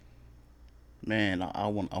Man, I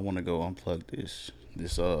want to go unplug this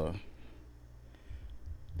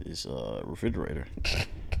refrigerator.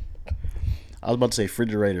 I was about to say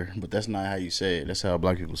refrigerator, but that's not how you say it. That's how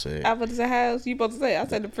black people say it. I was about to say, how else you supposed to say it? I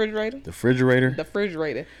said the refrigerator. The refrigerator. The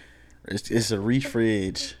refrigerator. It's a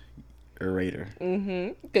refrigerator.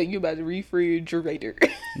 Cause you about to refrigerator.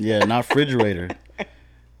 Yeah, not refrigerator.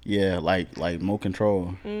 Yeah, like remote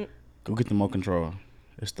control. Go get the remote control.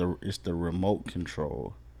 It's the remote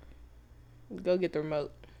control. Go get the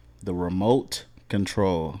remote. The remote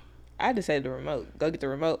control. I just said the remote. Go get the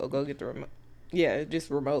remote or go get the remote. Yeah, just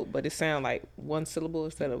remote, but it sounds like one syllable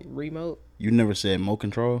instead of remote. You never said remote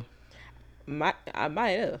control? I might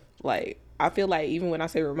have. Like, I feel like even when I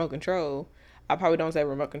say remote control, I probably don't say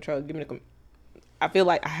remote control. Give me the. I feel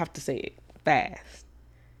like I have to say it fast.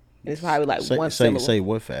 And it's probably like one syllable. Say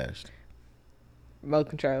what fast? Remote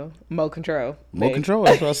control. Remote control. Remote control.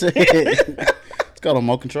 That's what I said. It's called a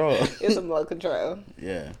remote control. It's a remote control.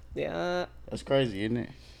 Yeah. Yeah. That's crazy, isn't it?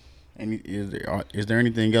 And is there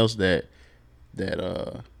anything else that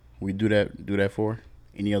we do that for?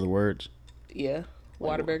 Any other words? Yeah.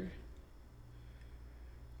 Waterburger.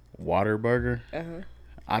 Waterburger? Uh-huh.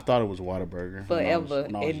 I thought it was Waterburger. Forever.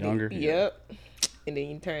 When I was younger. Yep. And then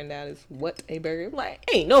you turn out it's what a burger. I'm like,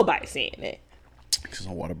 ain't nobody saying that. It's a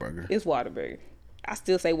Waterburger. It's Waterburger. I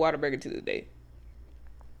still say Waterburger to this day.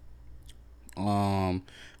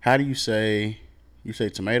 How do you say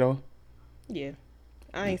tomato? Yeah.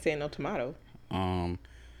 I ain't saying no tomato.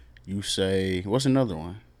 You say, what's another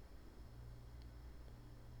one?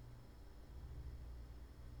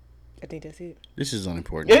 I think that's it. This is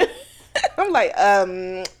unimportant. I'm like,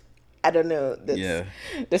 I don't know.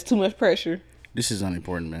 That's too much pressure. This is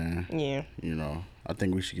unimportant, man. Yeah. You know, I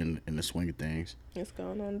think we should get in the swing of things. Let's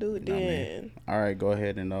go on, do it You know then. what I mean? All right, go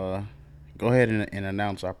ahead and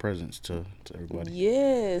announce our presence to everybody.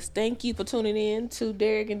 Yes, thank you for tuning in to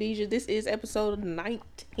Derrick and Deejah. This is episode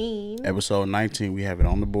 19. Episode 19, we have it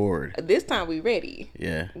on the board. This time we ready.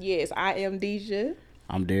 Yeah. Yes, I am Deejah.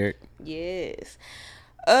 I'm Derrick. Yes.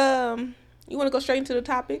 You want to go straight into the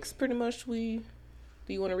topics? Pretty much, do you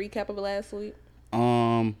want to recap of last week?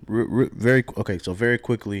 Very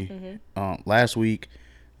quickly. Mm-hmm. Last week,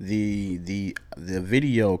 the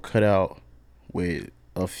video cut out with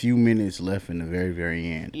a few minutes left in the very, very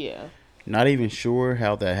end. Yeah. Not even sure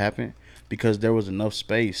how that happened because there was enough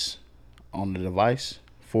space on the device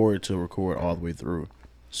for it to record all the way through.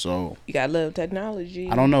 So you gotta love technology.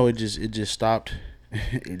 I don't know. It just stopped.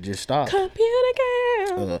 It just stopped. Computer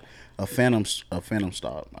girl. A phantom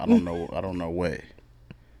stop. I don't know what.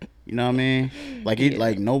 You know what I mean? Like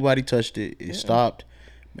like nobody touched it. It stopped,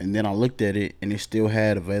 and then I looked at it, and it still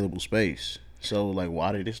had available space. So like,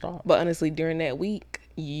 why did it stop? But honestly, during that week,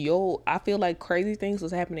 I feel like crazy things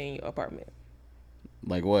was happening in your apartment.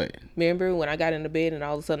 Like what? Remember when I got into bed and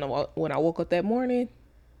all of a sudden when I woke up that morning,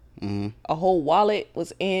 a whole wallet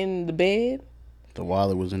was in the bed. The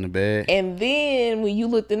wallet was in the bed. And then when you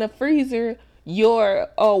looked in the freezer, your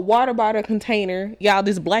water bottle container,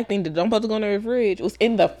 this black thing that don't supposed to go in the fridge, was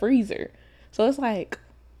in the freezer. So it's like,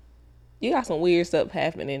 you got some weird stuff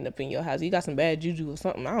happening up in your house. You got some bad juju or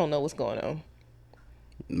something. I don't know what's going on.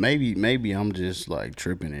 Maybe I'm just like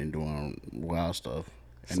tripping and doing wild stuff.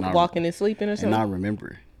 And walking and sleeping or something. And not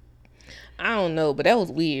remember. I don't know, but that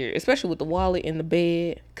was weird, especially with the wallet in the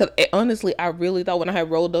bed. Because honestly, I really thought when I had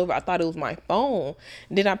rolled over, I thought it was my phone.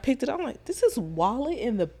 And then I picked it up. I'm like, this is wallet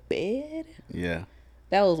in the bed? Yeah.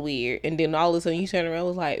 That was weird. And then all of a sudden you turn around and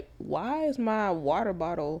was like, why is my water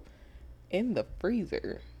bottle in the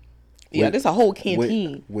freezer? Yeah, this a whole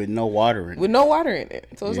canteen. With no water in it. With no water in it.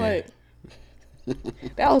 So it's like,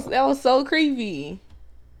 that was so creepy.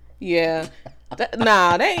 Yeah.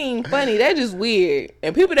 That ain't funny. That's just weird.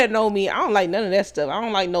 And people that know me, I don't like none of that stuff. I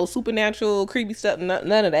don't like no supernatural, creepy stuff. None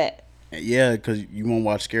of that. Yeah, because you won't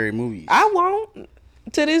watch scary movies. I won't.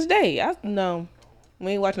 To this day. No.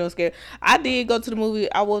 We ain't watching no scary. I did go to the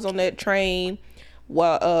movie. I was on that train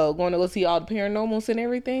while going to go see all the paranormals and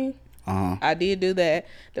everything. I did do that.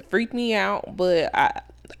 That freaked me out. But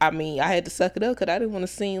I mean, I had to suck it up because I didn't want to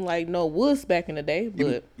seem like no wuss back in the day.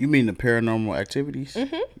 But you mean the Paranormal Activities?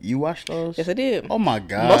 Mm-hmm. You watched those? Yes, I did. Oh my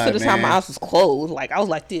god! Most of the time, my eyes was closed. Like I was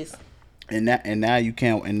like this. And now you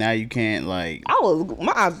can't. Like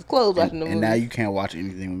my eyes was closed watching the movie. And now you can't watch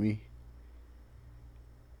anything with me.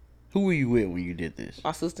 Who were you with when you did this?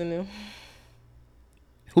 My sister and them.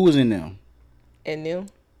 Who was in them? And them.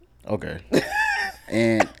 Okay.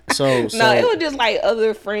 And so no, it was just like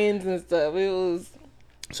other friends and stuff. It was.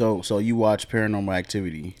 So you watch Paranormal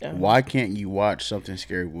Activity. Why can't you watch something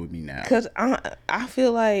scary with me now? Cause I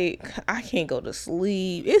feel like I can't go to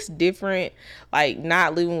sleep. It's different, like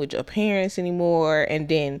not living with your parents anymore, and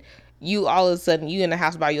then you all of a sudden you in the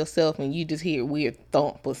house by yourself and you just hear a weird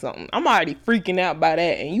thump or something. I'm already freaking out by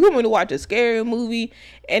that, and you want me to watch a scary movie,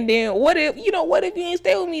 and then what if you ain't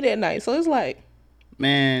stay with me that night? So it's like,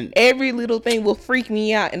 man, every little thing will freak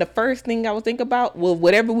me out, and the first thing I would think about was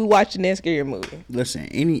whatever we watch in that scary movie. Listen,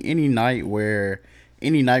 any night where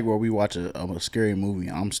we watch a scary movie,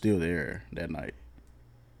 I'm still there that night.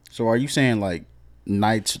 So are you saying like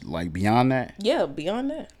nights like beyond that? Yeah, beyond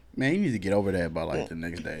that. Man, you need to get over that by like the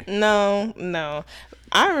next day. No.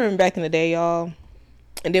 I remember back in the day, y'all,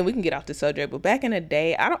 and then we can get off the subject, but back in the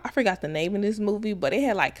day, I forgot the name of this movie, but it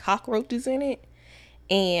had like cockroaches in it.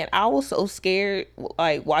 And I was so scared,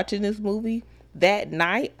 like, watching this movie that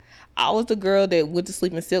night. I was the girl that went to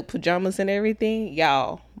sleep in silk pajamas and everything.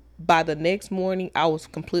 Y'all, by the next morning, I was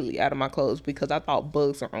completely out of my clothes because I thought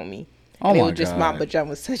bugs were on me. Oh, and my it was just God. my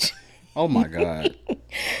pajamas touching. Oh, my God.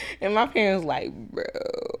 And my parents like,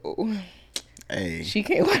 bro, hey, she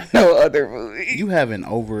can't watch no other movie. You have an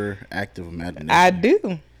overactive imagination. I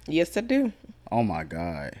do. Yes, I do. Oh, my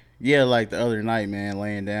God. Yeah, like the other night, man,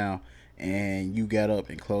 laying down. And you got up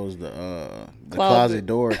and closed the closet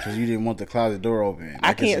door because you didn't want the closet door open.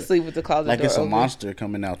 I can't sleep with the closet door open. Like it's a monster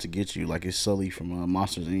coming out to get you. Like it's Sully from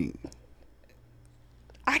Monsters, Inc.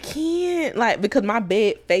 I can't, like, because my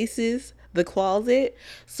bed faces the closet.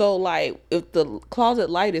 So, like, if the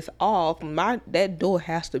closet light is off, that door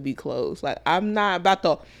has to be closed. Like, I'm not about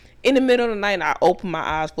to, in the middle of the night, I open my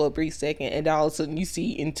eyes for a brief second, and all of a sudden you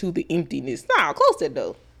see into the emptiness. Nah, close that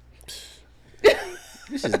door.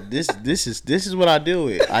 This is what I deal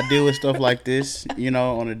with. I deal with stuff like this,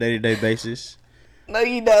 on a day-to-day basis. No,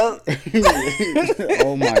 you don't.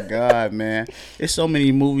 Oh my God, man! There's so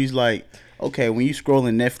many movies. Like, okay, when you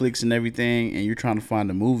scrolling Netflix and everything, and you're trying to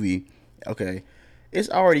find a movie, okay, it's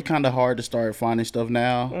already kind of hard to start finding stuff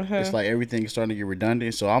now. It's like everything is starting to get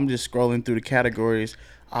redundant. So I'm just scrolling through the categories.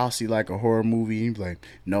 I'll see like a horror movie, and be like,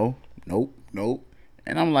 no, nope,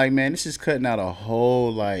 and I'm like, man, this is cutting out a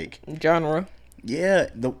whole like genre. Yeah,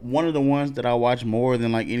 one of the ones that I watch more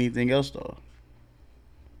than like anything else though.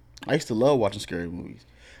 I used to love watching scary movies.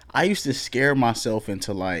 I used to scare myself into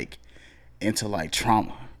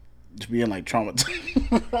trauma. Just being like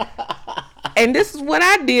traumatized. And this is what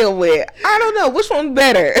I deal with. I don't know which one's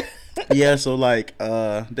better. Yeah, so like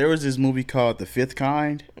there was this movie called The Fifth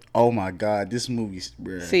Kind. Oh my God, this movie's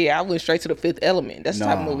bruh. See, I went straight to The Fifth Element. That's the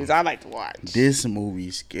type of movies I like to watch. This movie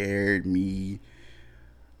scared me.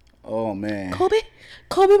 Oh man. Kobe,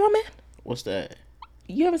 my man. What's that?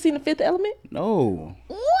 You haven't seen The Fifth Element? No.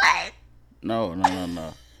 What? No.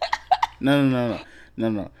 No.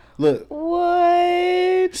 Look.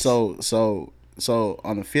 What? So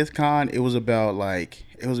on The Fifth Kind, it was about like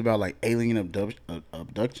alien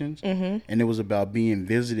abductions, and it was about being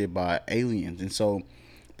visited by aliens, and so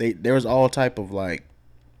there was all type of like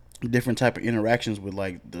different type of interactions with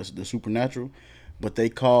like the supernatural, but they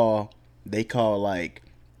call like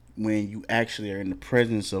when you actually are in the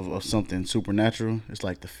presence of something supernatural, it's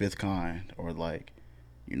like the fifth kind, or like,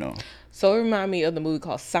 So it remind me of the movie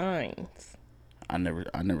called Signs. I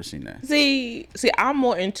never seen that. See, I'm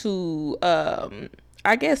more into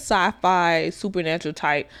I guess sci-fi, supernatural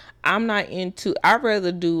type. I'm not into. I'd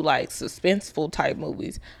rather do like suspenseful type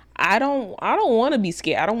movies. I don't want to be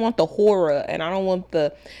scared. I don't want the horror, and I don't want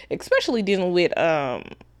especially dealing with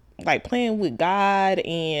like playing with God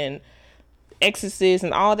and Exorcist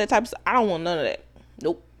and all that type of stuff. I don't want none of that.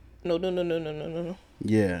 Nope. No.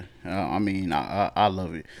 Yeah, I mean, I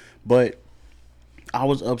love it, but I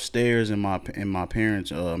was upstairs in my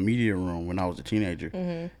parents' media room when I was a teenager,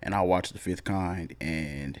 and I watched The Fifth Kind,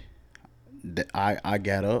 and I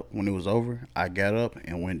got up when it was over. I got up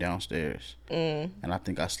and went downstairs, and I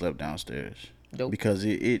think I slept downstairs because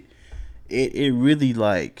it really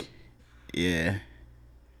like, yeah.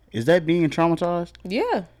 Is that being traumatized?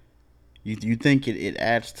 Yeah. You think it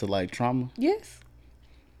adds to like trauma? Yes.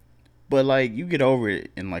 But like you get over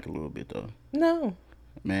it in like a little bit though. No.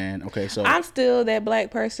 Man, okay, so I'm still that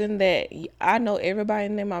black person that I know everybody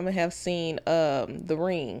in their mama have seen The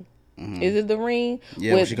Ring. Is it The Ring?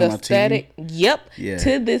 Yeah, with the static. Yep. Yeah.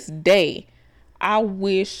 To this day, I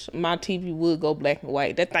wish my TV would go black and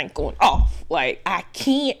white. That thing going off. Like, I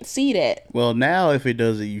can't see that. Well, now if it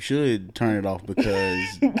does it, you should turn it off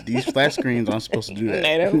because these flat screens aren't supposed to do that.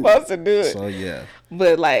 They ain't supposed to do it. So, yeah.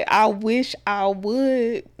 But, like, I wish I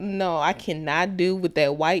would. No, I cannot do with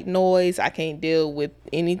that white noise. I can't deal with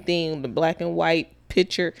anything, the black and white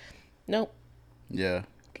picture. Nope. Yeah.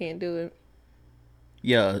 Can't do it.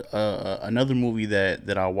 Yeah, another movie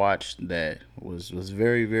that I watched that was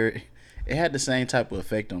very very. It had the same type of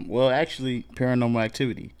effect on. Well, actually, Paranormal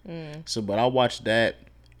Activity. So, but I watched that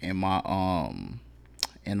in my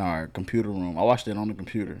in our computer room. I watched it on the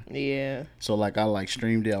computer. Yeah. So like I like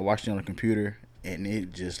streamed it. I watched it on the computer, and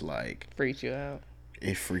it just like Freaked you out.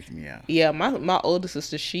 it freaked me out. Yeah, my older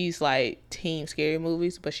sister, she's like team scary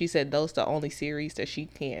movies, but she said those the only series that she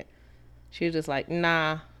can't. She was just like,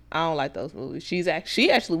 nah, I don't like those movies. She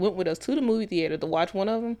actually went with us to the movie theater to watch one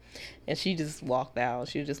of them, and she just walked out.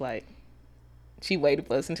 She was just like, she waited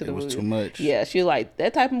for us into the movie. It was too much. Yeah, she was like,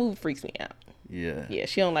 that type of movie freaks me out. Yeah. Yeah,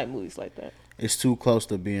 she don't like movies like that. It's too close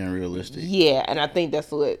to being realistic. Yeah, and I think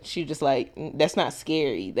that's what she just like. That's not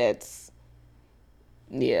scary. That's,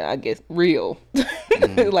 yeah, I guess real.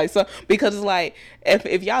 Like, so because it's like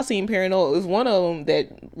if y'all seen Paranormal, it's one of them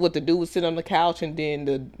that what the dude was sitting on the couch and then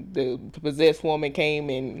the possessed woman came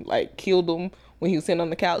and like killed him when he was sitting on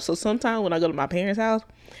the couch. So sometimes when I go to my parents' house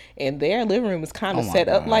and their living room is kind of set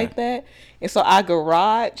up like that, and so our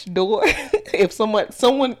garage door, if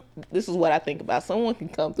someone, this is what I think about, someone can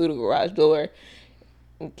come through the garage door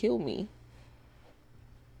and kill me.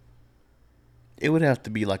 It would have to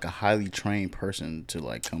be like a highly trained person to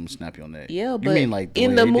like come snap your neck. Yeah, but you mean like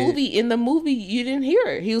in the movie, you didn't hear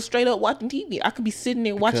it. He was straight up watching TV. I could be sitting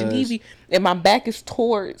there watching TV, and my back is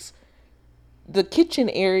towards the kitchen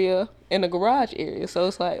area and the garage area, so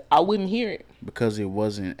it's like I wouldn't hear it because it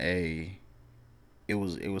wasn't a. It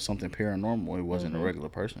was something paranormal. It wasn't a regular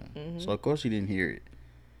person, so of course he didn't hear it.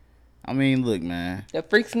 I mean, look, man, that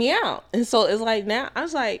freaks me out, and so it's like now I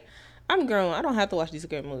was like, I'm grown. I don't have to watch these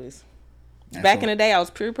scary movies. And back in the day, I was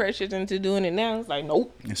peer pressured into doing it. Now it's like,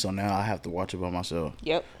 nope. And so now I have to watch it by myself.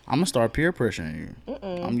 Yep. I'm gonna start peer pressuring you.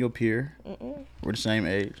 I'm your peer. We're the same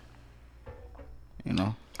age. You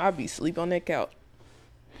know. I'll be asleep on that couch.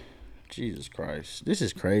 Jesus Christ, this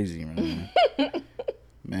is crazy, man.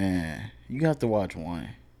 Man, you have to watch one.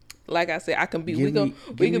 Like I said, I can be. We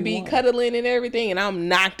can be cuddling and everything, and I'm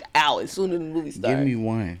knocked out as soon as the movie starts. Give me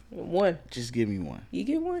one. One. Just give me one. You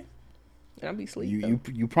get one. I'll be sleeping.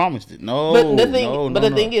 You promised it. No, but the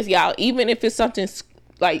thing is, y'all, even if it's something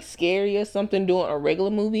like scary or something doing a regular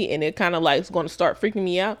movie and it kind of like is going to start freaking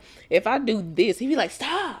me out, if I do this, he'd be like,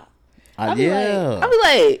 stop. I'll be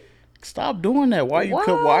like, stop doing that. Why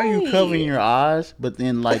are you covering your eyes but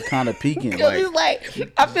then like kind of peeking? Because it's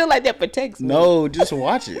like, I feel like that protects me. No, just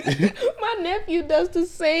watch it. My nephew does the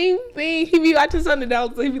same thing. He be watching something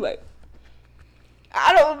else, so he be like,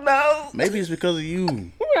 I don't know. Maybe it's because of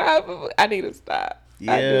you. I need to stop.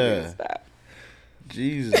 Yeah. I do need to stop.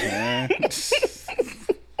 Jesus, man.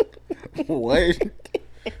 What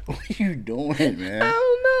are you doing, man? I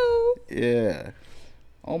don't know. Yeah.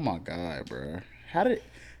 Oh my God, bro. How did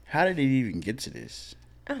it even get to this?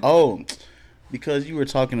 Oh, because you were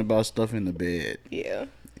talking about stuff in the bed. Yeah.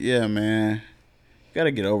 Yeah, man.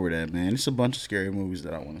 Gotta get over that, man. It's a bunch of scary movies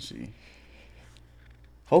that I want to see.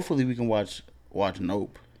 Hopefully we can watch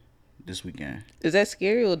Nope this weekend. Is that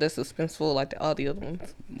scary or that's suspenseful like all the other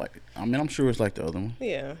ones? Like, I mean, I'm sure it's like the other one.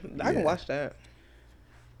 Yeah, I can watch that.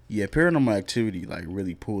 Yeah, Paranormal Activity like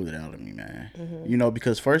really pulled it out of me, man. You know,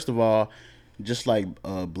 because first of all, just like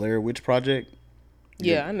Blair Witch Project.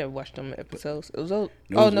 Yeah, I never watched them episodes. It was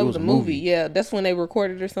a movie. Yeah, that's when they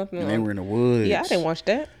recorded or something. And they were in the woods. Yeah, I didn't watch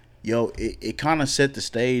that. Yo, it kind of set the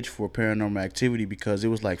stage for Paranormal Activity because it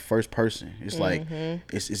was like first person. It's like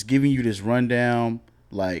it's giving you this rundown.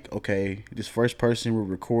 Like, okay, this first person, we're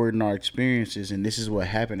recording our experiences, and this is what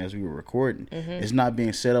happened as we were recording. It's not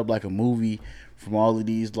being set up like a movie from all of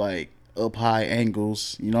these like up high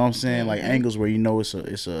angles. You know what I'm saying? Like angles where you know it's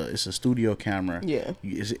a studio camera. Yeah,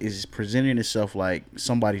 it's presenting itself like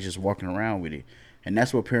somebody's just walking around with it, and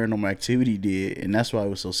that's what Paranormal Activity did, and that's why it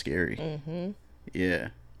was so scary. Yeah.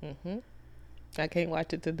 I can't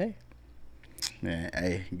watch it today. Man,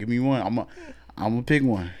 hey, give me one. I'm gonna pick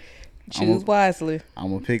one. Choose wisely.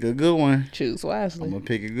 I'm gonna pick a good one. Choose wisely. I'm gonna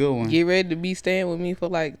pick a good one. Get ready to be staying with me for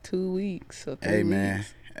like 2 weeks or 3 weeks. Hey, man.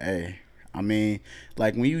 Hey, I mean,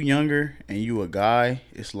 like when you younger and you a guy,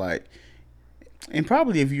 it's like, and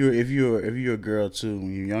probably if you're a girl too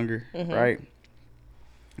when you're younger, right?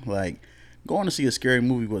 Like going to see a scary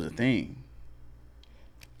movie was a thing.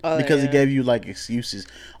 Because it gave you like excuses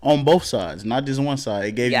on both sides, not just one side.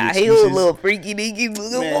 It gave you excuses. Yeah, he was a little freaky deaky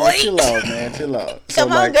boy. Chill out, man. Chill out.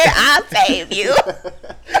 Come on, girl, I'll save you.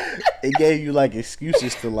 It gave you like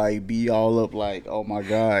excuses to like be all up like, oh my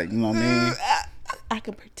God, you know what I mean? I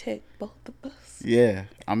can protect both of us. Yeah,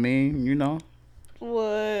 I mean, you know.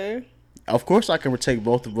 What? Of course, I can protect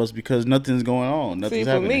both of us because nothing's going on. Nothing's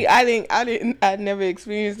happening. For me, I never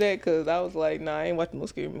experienced that because I was like, nah, I ain't watching no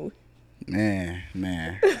scary movie. Man.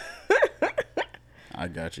 I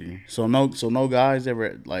got you. So no guys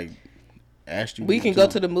ever like asked you. We can go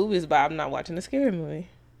to the movies, but I'm not watching a scary movie.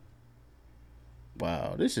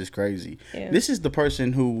 Wow, this is crazy. Yeah. This is the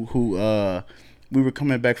person who we were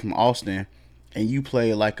coming back from Austin, and you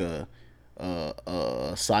play like a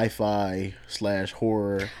sci-fi /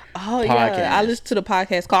 horror. Oh podcast. yeah, I listen to the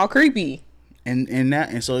podcast called Creepy.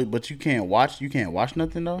 And so, but you can't watch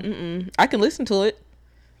nothing though. I can listen to it.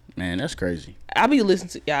 Man, that's crazy. I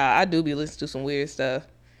do be listening to some weird stuff,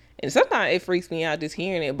 and sometimes it freaks me out just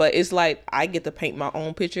hearing it. But it's like I get to paint my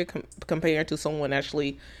own picture compared to someone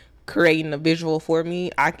actually creating a visual for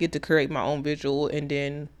me. I get to create my own visual, and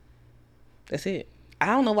then that's it. I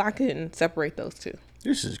don't know why I couldn't separate those two.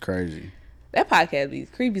 This is crazy. That podcast be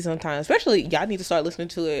creepy sometimes. Especially, y'all need to start listening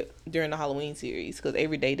to it during the Halloween series, because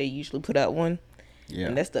every day they usually put out one. Yeah.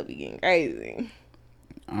 And that stuff be getting crazy.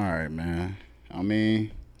 All right, man. I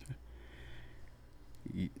mean,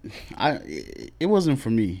 it wasn't for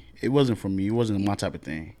me. It wasn't my type of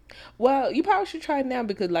thing. Well, you probably should try it now,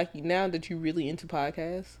 because like now that you're really into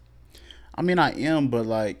podcasts. I mean, I am, but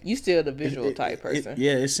like you still the visual type person.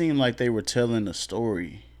 It seemed like they were telling a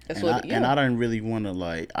story. And I didn't really want to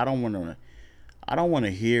like. I don't want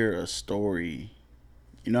to hear a story.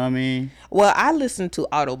 You know what I mean? Well, I listen to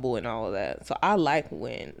Audible and all of that, so I like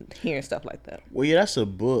hearing stuff like that. Well, yeah, that's a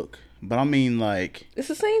book, but I mean, like, it's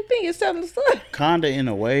the same thing. It's telling the story. Kinda in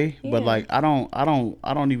a way, yeah. But like, I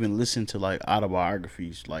don't even listen to like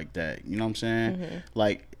autobiographies like that. You know what I'm saying? Mm-hmm.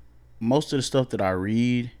 Like, most of the stuff that I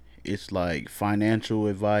read, it's like financial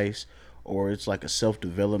advice, or it's like a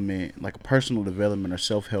self-development, like a personal development or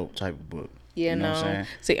self-help type of book. Yeah, you know what I'm saying?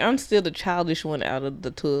 See, I'm still the childish one out of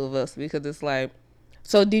the two of us, because it's like,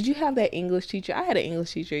 so did you have that English teacher? I had an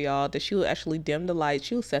English teacher, y'all, that she would actually dim the lights.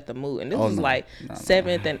 She would set the mood. And this was like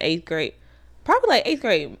 7th and 8th grade. Probably like 8th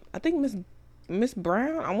grade. I think Miss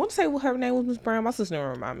Brown. I want to say her name was Miss Brown. My sister never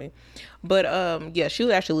remind me. But yeah, she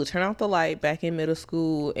would actually turn off the light back in middle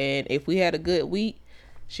school. And if we had a good week,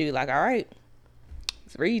 she was like, all right,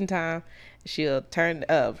 it's reading time. She'll turn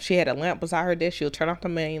she had a lamp beside her desk. She'll turn off the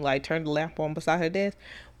main light, turn the lamp on beside her desk.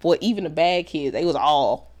 For even the bad kids, they was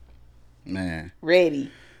all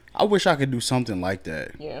ready. I wish I could do something like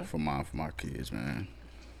that. Yeah. For my kids, man.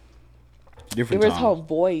 Different. It was her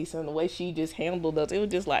voice and the way she just handled us. It was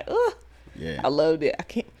just like, ugh. Yeah. I loved it.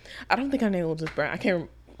 I don't think her name was Miss Brown. I can't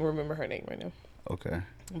remember her name right now. Okay.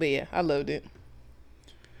 But yeah, I loved it.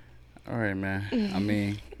 All right, man. I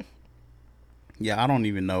mean, yeah, I don't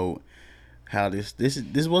even know how this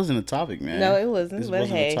wasn't a topic, man. No, it wasn't. This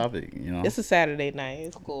wasn't a topic, you know. It's a Saturday night.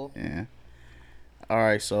 It's cool. Yeah. All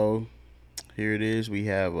right, so here it is. We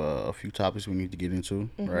have a few topics we need to get into,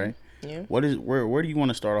 right? Yeah. Where do you want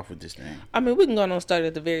to start off with this thing? I mean, we can go on and start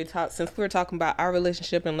at the very top, since we're talking about our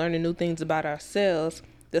relationship and learning new things about ourselves.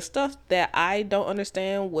 The stuff that I don't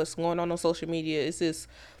understand what's going on social media is this.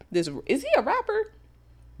 Is he a rapper?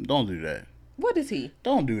 Don't do that. What is he?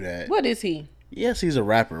 Don't do that. What is he? Yes, he's a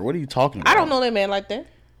rapper. What are you talking about? I don't know that man like that.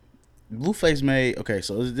 Blueface made... Okay,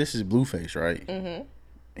 so this is Blueface, right? Mm-hmm.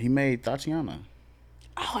 He made Tatiana.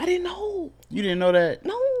 Oh, I didn't know. You didn't know that?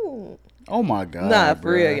 No. Oh, my God. Nah,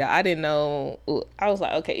 for real, yeah. I didn't know. I was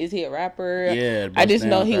like, okay, is he a rapper? Yeah. I just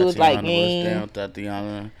know he was like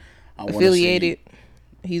Tatiana. Affiliated.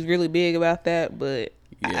 He's really big about that, but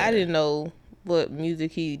yeah. I didn't know what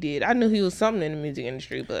music he did. I knew he was something in the music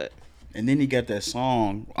industry, but... And then he got that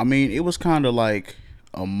song. I mean, it was kind of like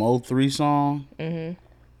a Mo3 song,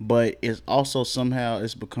 but it's also somehow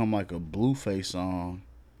it's become like a Blueface song,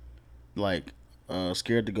 like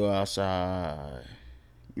 "Scared to Go Outside."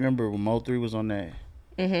 You remember when Mo3 was on that?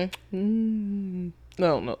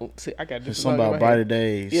 No. See, I got this. It's something about Brighter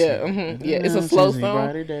Days. Yeah, yeah. It's a slow song.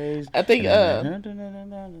 Brighter Days. I think.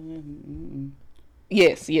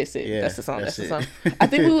 Yes. Yeah, that's the song. That's the song. I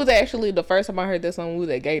think we was actually the first time I heard that song. We was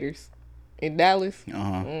at Gators in Dallas.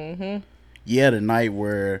 Yeah, the night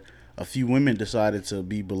where a few women decided to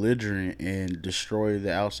be belligerent and destroy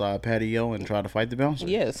the outside patio and try to fight the bouncer.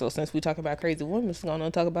 Yeah, so since we talk about crazy women, we're going to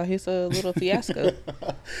talk about his little fiasco.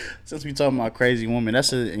 Since we talking about crazy women,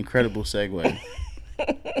 that's an incredible segue.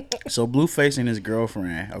 So Blueface and his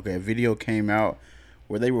girlfriend, a video came out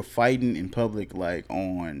where they were fighting in public, like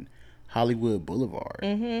on Hollywood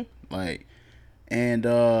Boulevard. Like, and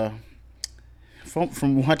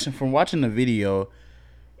from watching the video,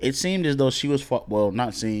 it seemed as though she was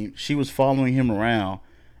she was following him around,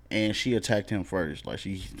 and she attacked him first. Like,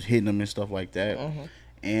 she hitting him and stuff like that.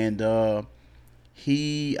 And I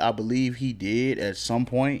believe he did at some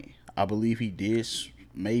point. I believe he did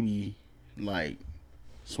maybe like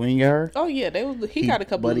swing at her. Oh yeah, he got a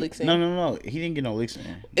couple of licks in. No. He didn't get no licks in.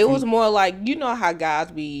 It was more like, you know how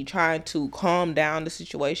guys be trying to calm down the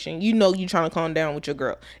situation. You know you trying to calm down with your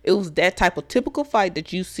girl. It was that type of typical fight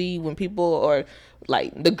that you see when people are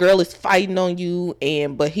like, the girl is fighting on you,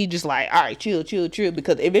 but he just like, all right, chill,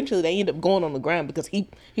 because eventually they end up going on the ground because he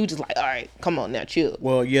was just like, all right, come on now, chill.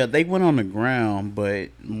 Well, yeah, they went on the ground, but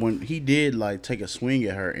when he did like take a swing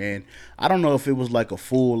at her, and I don't know if it was like a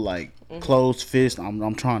full like closed fist,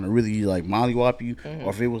 I'm trying to really like mollywop you,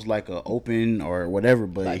 or if it was like a open or whatever,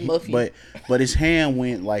 but like but his hand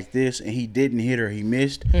went like this and he didn't hit her, he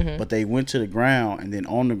missed, but they went to the ground, and then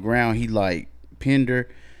on the ground he like pinned her,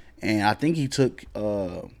 and I think he took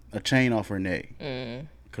a chain off her neck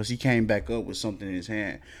because he came back up with something in his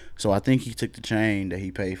hand. So I think he took the chain that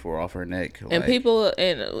he paid for off her neck. And people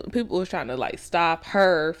was trying to like stop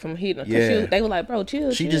her from hitting her. Yeah. They were like, bro,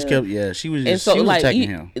 chill. She just kept, she was like, attacking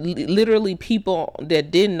him. Literally, people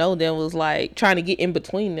that didn't know them was like trying to get in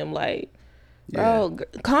between them, like, bro,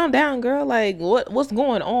 calm down, girl. Like, what's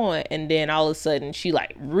going on? And then all of a sudden, she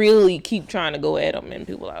like really keep trying to go at him, and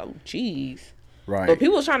people were like, oh, jeez. Right. But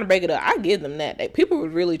people was trying to break it up. I give them that. People were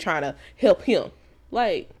really trying to help him.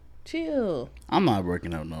 Like, chill. I'm not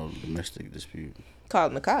breaking up no domestic dispute.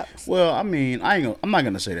 Calling the cops. Well, I mean, I'm not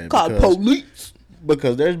gonna say that. Call police.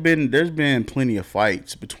 Because there's been plenty of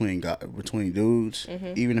fights between dudes,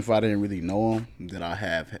 even if I didn't really know them, that I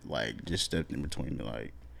have like just stepped in between,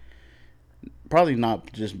 like, probably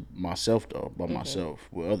not just myself though, but myself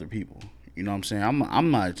with other people. You know what I'm saying?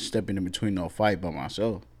 I'm not stepping in between no fight by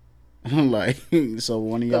myself. Like, so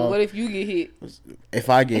one of y'all. What if you get hit? If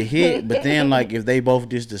I get hit, but then like if they both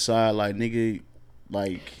just decide like, nigga,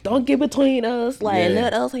 like, don't get between us, like,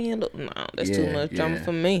 let us handle. No, that's too much drama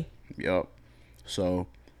for me. Yup. So.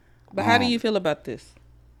 But how do you feel about this?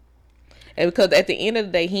 And because at the end of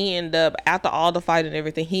the day, he ended up, after all the fight and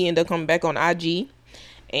everything, he ended up coming back on IG.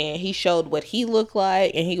 And he showed what he looked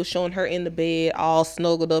like, and he was showing her in the bed, all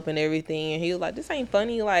snuggled up and everything. And he was like, "This ain't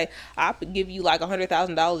funny. Like, I could give you like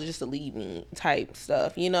 $100,000 just to leave me," type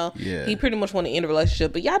stuff. You know? Yeah. He pretty much wanted to end a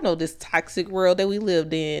relationship. But y'all know this toxic world that we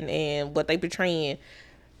lived in and what they portraying.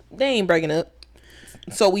 They ain't breaking up.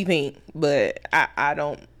 So we think, but I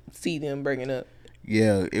don't see them breaking up.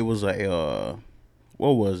 Yeah, it was a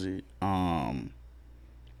what was it?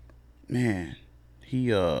 Man,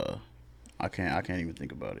 he I can't even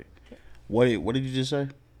think about it. What did you just say?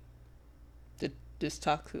 This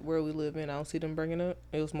toxic world we live in, I don't see them bringing up.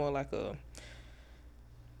 It was more like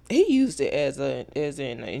he used it as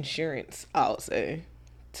an insurance, I would say,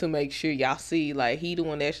 to make sure y'all see, like, he the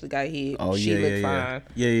one that actually got hit. Oh, she looked fine.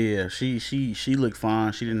 Yeah. She looked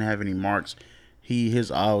fine. She didn't have any marks. His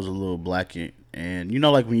eye was a little blackened, and you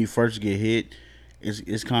know, like when you first get hit,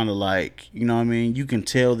 it's kind of like, you know what I mean? You can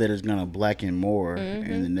tell that it's gonna blacken more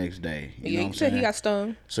in the next day. You know what I'm saying? He got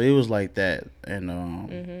stung. So it was like that, and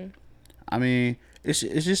I mean, it's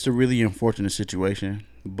just a really unfortunate situation.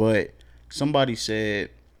 But somebody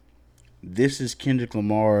said this is Kendrick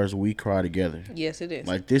Lamar's "We Cry Together." Yes, it is.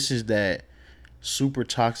 Like, this is that super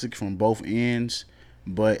toxic from both ends,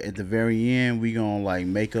 but at the very end, we gonna like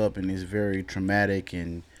make up in this very traumatic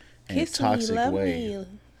and toxic way. Me.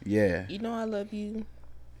 Yeah. You know I love you.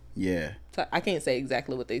 Yeah. So I can't say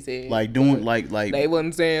exactly what they said. Like doing like they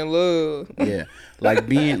wasn't saying love. Yeah. Like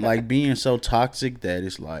being so toxic that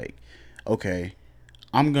it's like, okay,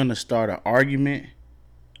 I'm gonna start an argument.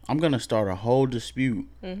 I'm gonna start a whole dispute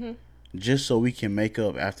just so we can make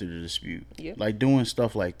up after the dispute. Yep. Like doing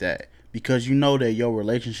stuff like that. Because you know that your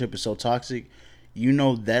relationship is so toxic, you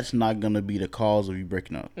know that's not gonna be the cause of you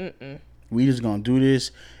breaking up. We just gonna do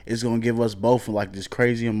this. It's gonna give us both like this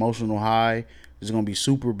crazy emotional high. It's gonna be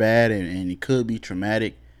super bad, and it could be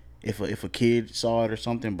traumatic if a kid saw it or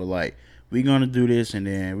something. But like, we gonna do this, and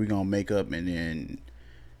then we gonna make up, and then,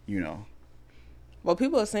 you know. Well,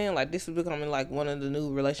 people are saying like this is becoming like one of the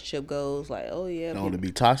new relationship goals. Like, oh yeah, to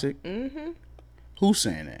be toxic. Who's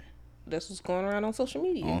saying that? That's what's going around on social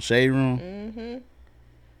media. On Shade Room.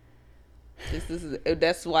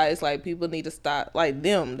 That's why it's like people need to stop, like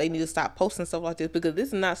them, they need to stop posting stuff like this, because this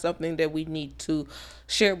is not something that we need to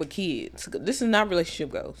share with kids. This is not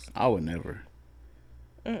relationship goals. I would never.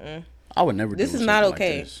 I would never. This is not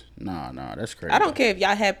okay. Like nah, that's crazy. I don't care if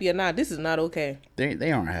y'all happy or not. This is not okay.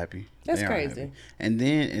 They aren't happy. That's crazy. Happy. And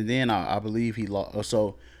then I believe he lost.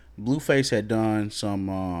 So Blueface had done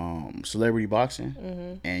some celebrity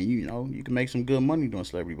boxing, and you know you can make some good money doing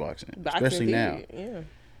celebrity boxing especially now.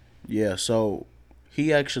 Yeah, so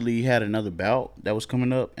he actually had another bout that was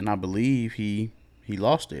coming up, and I believe he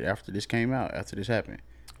lost it after this came out, after this happened.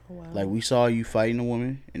 Oh, wow. Like, we saw you fighting a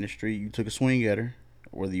woman in the street. You took a swing at her,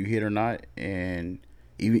 whether you hit or not, and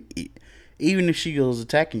Even if she goes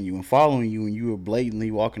attacking you and following you and you were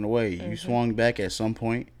blatantly walking away, you swung back at some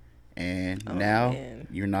point, and now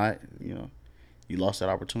you're not. You lost that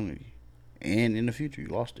opportunity, and in the future you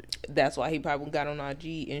lost it. That's why he probably got on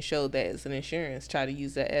IG and showed that as an insurance. Try to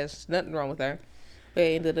use that as nothing wrong with her. But at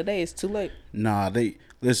the end of the day, it's too late. Nah,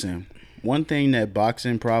 listen. One thing that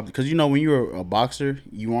boxing probably, because when you're a boxer,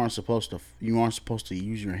 you aren't supposed to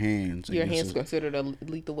use your hands. Your hands considered a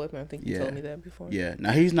lethal weapon. I think you told me that before. Yeah.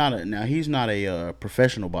 Now he's not a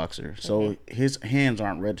professional boxer, so his hands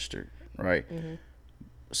aren't registered, right?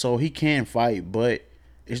 So he can fight, but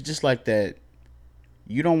it's just like that.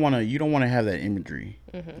 You don't want to have that imagery,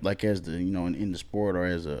 like as the in the sport, or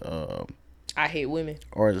as a I hate women,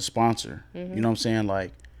 or as a sponsor. You know what I'm saying?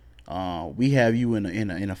 Like, we have you in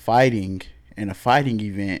a fighting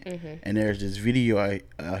event, and there's this video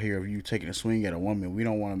out here of you taking a swing at a woman. We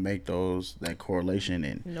don't want to make that correlation,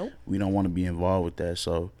 and we don't want to be involved with that.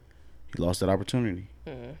 So he lost that opportunity.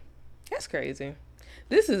 That's crazy.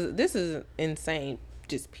 This is insane.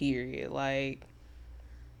 Just period. Like,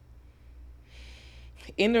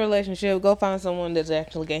 in the relationship, go find someone that's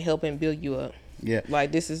actually gonna help and build you up. Yeah.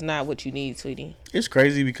 Like, this is not what you need, sweetie. It's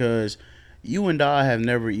crazy because you and I have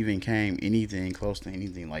never even came anything close to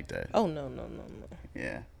anything like that. Oh, no.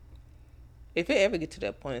 Yeah. If it ever get to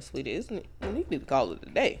that point, sweetie, you need to call it a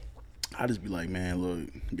day. I just be like, man, look,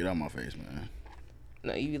 get out of my face, man.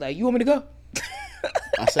 No, you be like, you want me to go?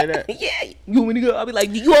 I say that? Yeah, you want me to go? I'll be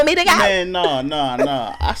like, you want me to go? Man, no.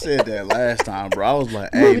 I said that last time, bro. I was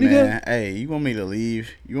like, hey, man, hey, you want me to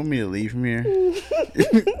leave? You want me to leave from here? I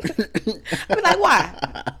be like, why?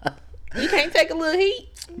 You can't take a little heat?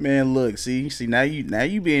 Man, look, see, now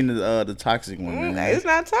you being the toxic one, man. It's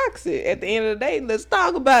not toxic. At the end of the day, let's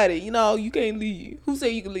talk about it. You can't leave. Who said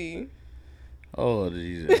you can leave? Oh,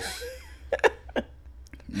 Jesus.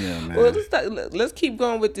 Yeah, man. Well, let's keep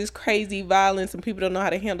going with this crazy violence, and people don't know how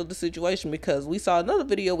to handle the situation, because we saw another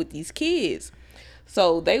video with these kids.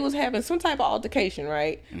 So they was having some type of altercation,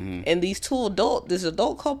 right? And this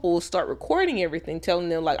adult couple start recording everything, telling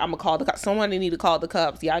them like, I'm gonna call the cops. Someone need to call the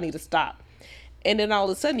cops. Y'all need to stop. And then all of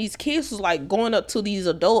a sudden, these kids was like going up to these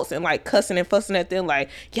adults and like cussing and fussing at them, like,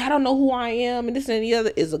 y'all don't know who I am, and this and the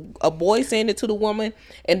other. Is a boy saying it to the woman,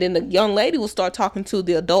 and then the young lady will start talking to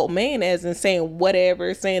the adult man as in saying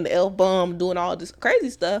whatever, saying the F-bomb, doing all this crazy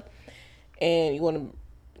stuff. And you want to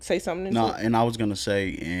say something? No, and I was gonna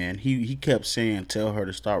say, and he kept saying, tell her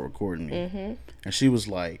to start recording me, and she was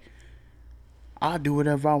like, I'll do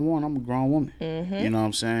whatever I want. I'm a grown woman. You know what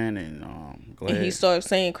I'm saying? And go ahead. And he started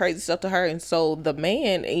saying crazy stuff to her. And so the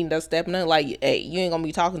man ended up stepping in like, hey, you ain't going to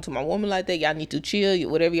be talking to my woman like that. Y'all need to chill.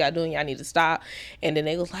 Whatever y'all doing, y'all need to stop. And then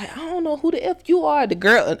they was like, I don't know who the F you are. The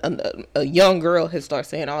girl, a young girl, had started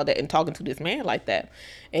saying all that and talking to this man like that.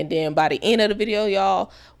 And then by the end of the video,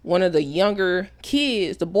 y'all, one of the younger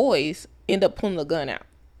kids, the boys, end up pulling a gun out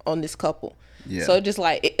on this couple. Yeah. So just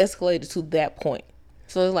like it escalated to that point.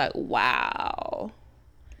 So it's like, wow.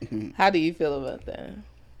 How do you feel about that?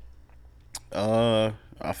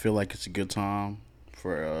 I feel like it's a good time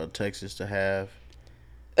for Texas to have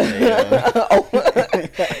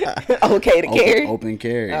okay to carry. Open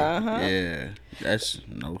carry. Yeah. That's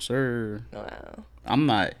no sir. Wow. I'm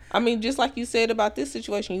not. I mean, just like you said about this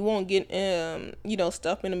situation, you won't get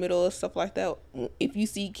stuff in the middle of stuff like that. If you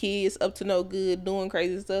see kids up to no good doing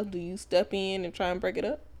crazy stuff, do you step in and try and break it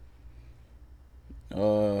up?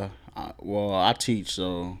 I teach,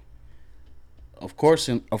 so of course,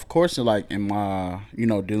 like in my,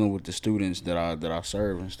 dealing with the students that I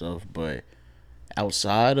serve and stuff. But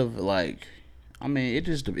outside of like, I mean, it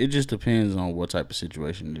just depends on what type of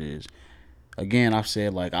situation it is. Again, I've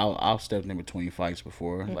said like I've stepped in between fights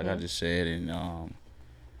before, like I just said, and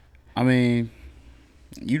I mean,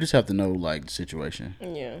 you just have to know like the situation.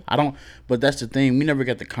 Yeah. But that's the thing. We never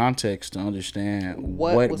got the context to understand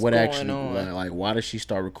what actually on. Like why did she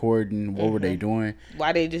start recording? What were they doing?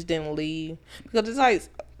 Why they just didn't leave? Because it's like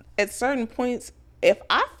at certain points, if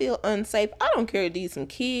I feel unsafe, I don't care if these some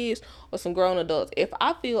kids or some grown adults. If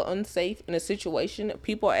I feel unsafe in a situation,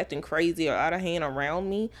 people are acting crazy or out of hand around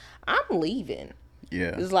me, I'm leaving.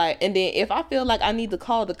 Yeah. It's like, and then if I feel like I need to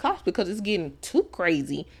call the cops because it's getting too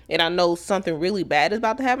crazy and I know something really bad is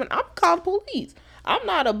about to happen, I'm calling police. I'm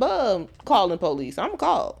not above calling police. I'm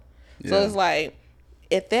called. Yeah. So it's like,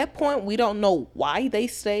 at that point, we don't know why they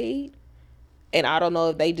stayed. And I don't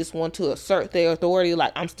know if they just want to assert their authority,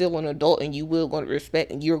 like I'm still an adult and you're going to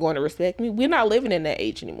respect me. We're not living in that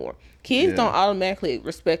age anymore. Kids don't automatically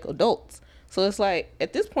respect adults. So it's like,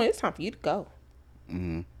 at this point, it's time for you to go.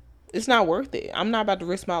 Mm-hmm. It's not worth it. I'm not about to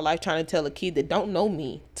risk my life trying to tell a kid that don't know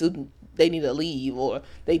me to they need to leave or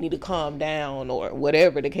they need to calm down or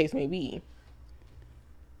whatever the case may be.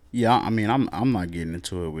 Yeah, I mean, I'm not getting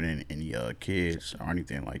into it with any kids or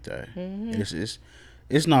anything like that.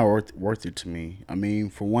 It's not worth it to me. I mean,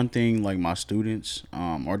 for one thing, like my students,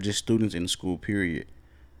 or just students in the school period.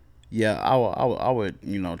 Yeah, I would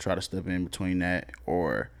try to step in between that,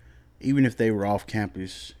 or even if they were off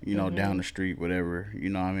campus, down the street, whatever. You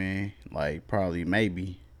know what I mean? Like probably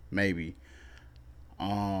maybe.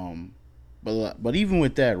 Um, but even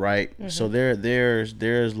with that, right? So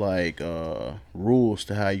there's like rules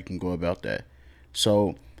to how you can go about that.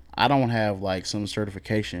 So I don't have like some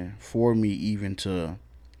certification for me even to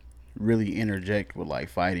really interject with like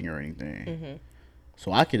fighting or anything.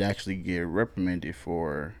 So I could actually get reprimanded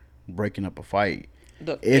for breaking up a fight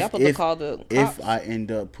if I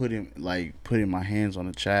end up putting my hands on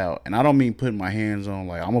a child. And I don't mean putting my hands on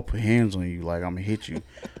like I'm gonna put hands on you, like I'm gonna hit you.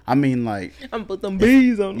 I mean like I'm gonna put them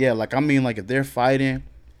bees on them. Yeah, like I mean like if they're fighting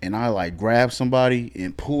and I like grab somebody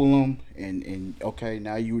and pull them and okay,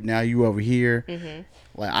 now you over here,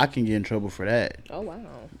 like I can get in trouble for that. Oh wow.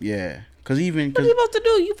 Yeah. Cause what are you supposed to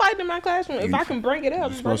do? You fight in my classroom. If I can bring it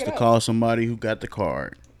up, you're supposed to call somebody who got the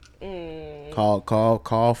card.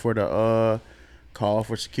 Call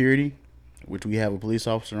for security, which we have a police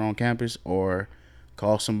officer on campus, or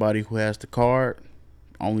call somebody who has the card.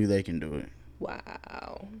 Only they can do it.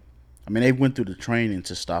 Wow. I mean, they went through the training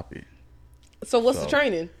to stop it. So what's the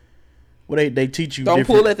training? Well, they teach you don't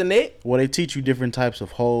pull at the neck. Well, they teach you different types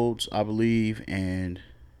of holds, I believe, and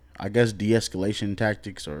I guess de-escalation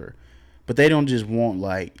tactics, but they don't just want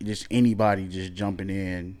like just anybody just jumping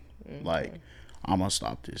in like I'm gonna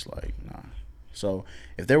stop this, like nah. So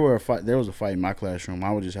if there was a fight in my classroom,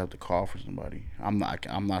 I would just have to call for somebody. I'm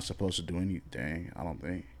not supposed to do anything, I don't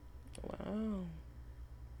think. Wow.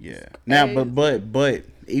 Yeah. Now, but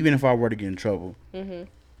even if I were to get in trouble,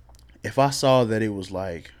 if I saw that it was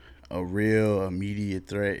like a real immediate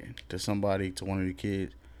threat to somebody, to one of the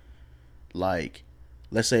kids, like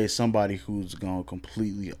let's say it's somebody who's gonna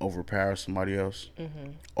completely overpower somebody else,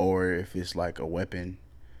 or if it's like a weapon.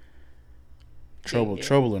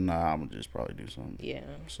 Trouble or not, I'm gonna just probably do something. Yeah.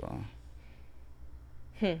 So.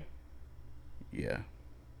 Yeah.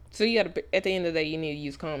 So you got to, at the end of the day, you need to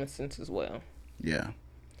use common sense as well. Yeah.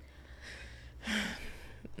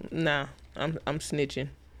 Nah, I'm snitching.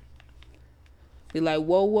 Be like,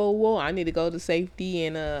 whoa, I need to go to safety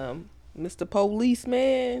and Mr.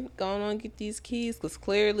 Policeman, go on get these kids, because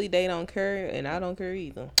clearly they don't care and I don't care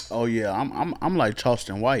either. Oh yeah, I'm like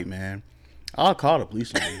Charleston White, man. I'll call the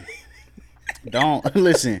police on you. Don't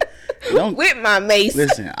listen. Don't with my mace.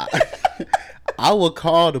 Listen, I will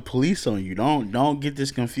call the police on you. Don't get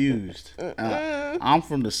this confused. I'm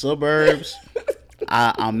from the suburbs.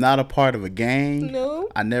 I'm not a part of a gang. No.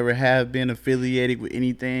 I never have been affiliated with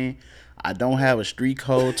anything. I don't have a street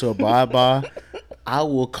code to abide by. I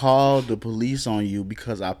will call the police on you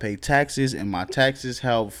because I pay taxes and my taxes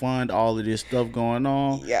help fund all of this stuff going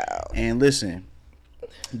on. Yeah. And listen,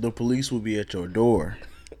 the police will be at your door.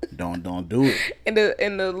 Don't do it. And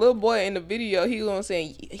the little boy in the video, he gonna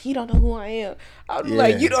say, he don't know who I am. I was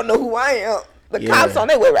like, you don't know who I am. The cops on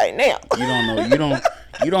their way right now.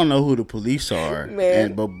 You don't know who the police are,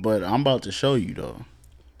 man. But I'm about to show you though.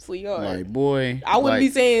 Sweetheart. Like boy, I wouldn't be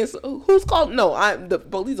saying who's calling. No, I'm the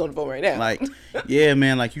police on the phone right now. Like, yeah,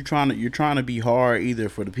 man. Like you're trying to be hard either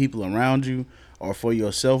for the people around you or for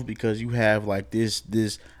yourself because you have like this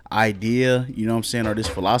idea, you know what I'm saying, or this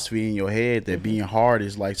philosophy in your head that being hard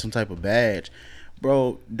is like some type of badge.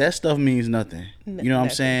 Bro, that stuff means nothing. You know what I'm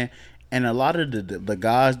saying? And a lot of the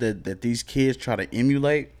guys that these kids try to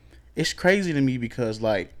emulate, it's crazy to me because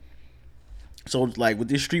like, so like with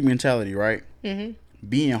this street mentality, right?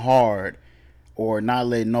 Being hard or not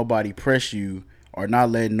letting nobody press you or not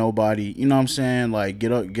letting nobody, you know what I'm saying, like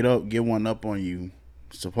get one up on you,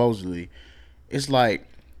 supposedly. It's like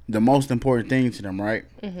the most important thing to them, right?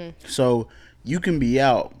 So you can be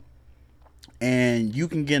out and you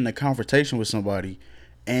can get in a confrontation with somebody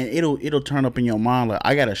and it'll turn up in your mind like,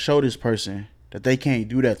 I gotta show this person that they can't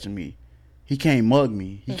do that to me. He can't mug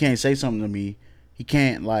me. He can't say something to me. He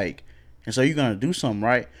can't like, and so you're gonna do something,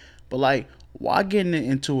 right? But like, why getting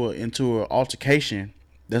into an altercation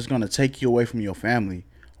that's gonna take you away from your family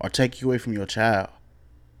or take you away from your child?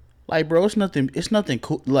 Like, bro, it's nothing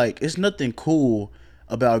cool. Like, it's nothing cool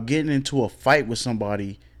about getting into a fight with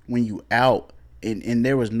somebody when you out and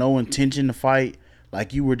there was no intention to fight.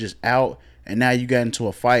 Like, you were just out and now you got into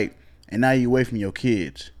a fight and now you away from your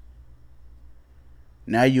kids.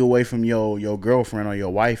 Now you away from your girlfriend or your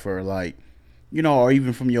wife or like, you know, or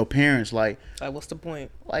even from your parents, like what's the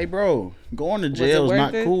point? Like, bro, going to jail is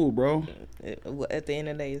not cool, bro. At the end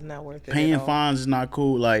of the day, it's not worth it. Paying fines is not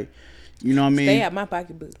cool. Like, you know what I mean? Stay out my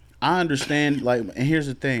pocketbook. I understand, like, and here's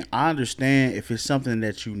the thing. I understand if it's something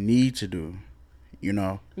that you need to do, you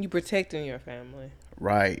know? You protecting your family.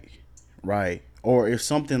 Right. Or if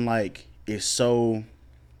something, like, is so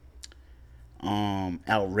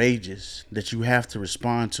outrageous that you have to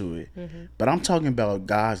respond to it. Mm-hmm. But I'm talking about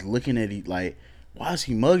guys looking at it like, why is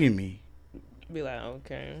he mugging me? Be like,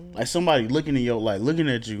 okay. Like, somebody looking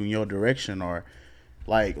at you in your direction, or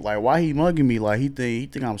like why he mugging me? Like, he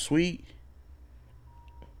think I'm sweet?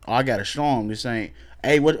 Oh, I gotta show him this ain't.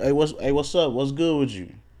 What's up? What's good with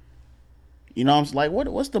you? You know, I'm like,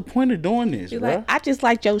 what's the point of doing this, bro? Like, I just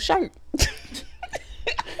like your shirt.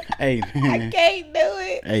 Hey, man. I can't do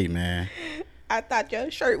it. Hey, man. I thought your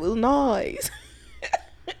shirt was nice.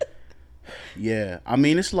 Yeah, I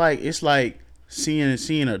mean, it's like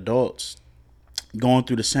seeing adults going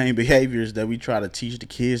through the same behaviors that we try to teach the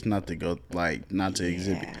kids not to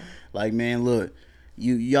exhibit. Like, man, look.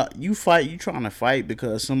 You fight. You trying to fight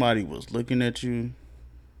because somebody was looking at you.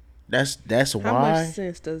 That's why. How much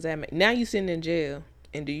sense does that make? Now you sitting in jail,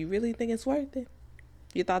 and do you really think it's worth it?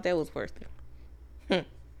 You thought that was worth it?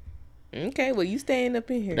 Okay, well, you staying up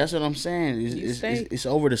in here. That's what I'm saying. It's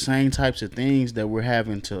over the same types of things that we're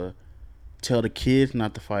having to tell the kids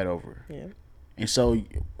not to fight over. Yeah. And so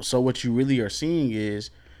what you really are seeing is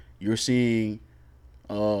you're seeing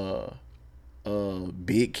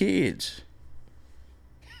big kids.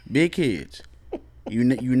 Big kids. You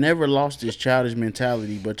never lost this childish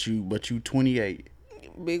mentality, but you 28.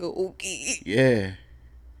 Big ol' ookie. Yeah.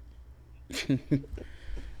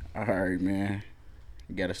 All right, man.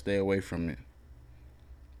 You gotta stay away from it.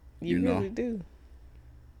 You really do.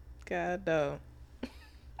 God dog.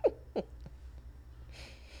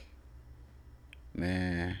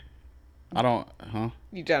 Man. I don't,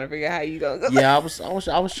 You trying to figure out how you gonna go? Yeah, I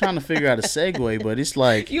was trying to figure out a segue, but it's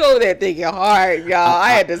like you over there thinking hard, y'all.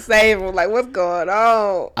 I had to save him. Like, what's going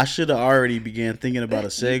on? I should have already began thinking about a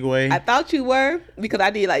segue. I thought you were, because I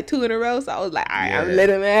did like 2 in a row, so I was like, all right, I'm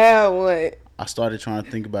letting him have one. I started trying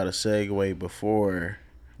to think about a segue before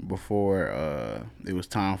it was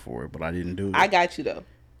time for it, but I didn't do it. I got you though.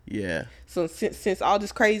 Yeah. So since all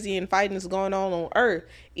this crazy and fighting is going on Earth,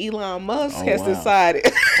 Elon Musk has decided.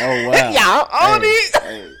 Oh wow. Y'all on it.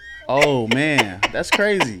 Hey. Oh man, that's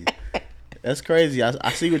crazy. That's crazy.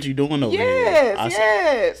 I see what you're doing over here.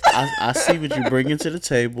 Yes. I see what you're bringing to the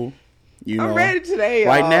table. You know, I'm ready today,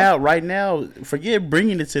 y'all. Right now, forget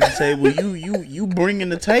bringing it to the table. You bringing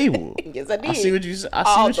the table. Yes, I did. I see what you.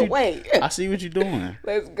 I see what you're doing.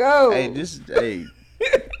 Let's go. Hey.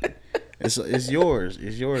 It's yours.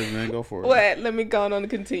 It's yours, man. Go for it. Well, let me go on and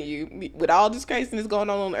continue. With all this craziness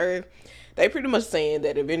going on Earth, they pretty much saying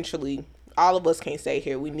that eventually all of us can't stay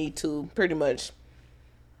here. We need to pretty much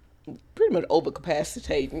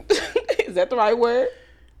overcapacitating. Is that the right word?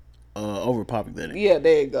 Overpopulating. Yeah,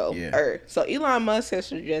 there you go. Yeah. Earth. So Elon Musk has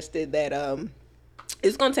suggested that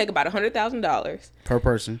it's going to take about $100,000 per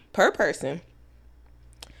person,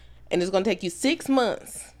 and it's going to take you 6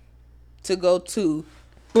 months to go to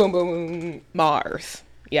boom Mars,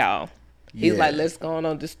 y'all. He's like, let's go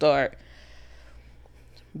on to start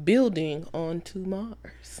building onto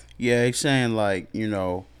Mars. Yeah, he's saying, like, you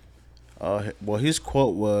know, well, his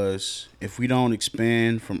quote was, if we don't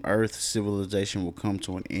expand from Earth, civilization will come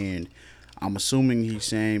to an end. I'm assuming he's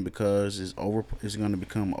saying because it's going to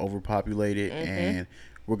become overpopulated, and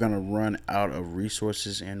we're going to run out of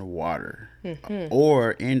resources and water,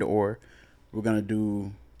 or we're going to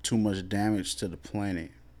do too much damage to the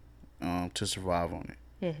planet to survive on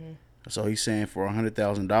it. So he's saying for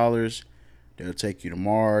 $100,000, they'll take you to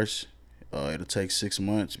Mars. It'll take 6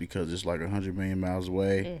 months because it's like 100 million miles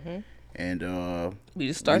away. And we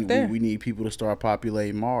just start there. We need people to start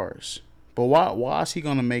populating Mars. But why is he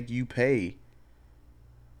gonna make you pay?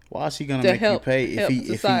 Why is he gonna make you pay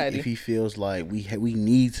if he feels like we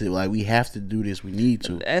need to, like, we have to do this, we need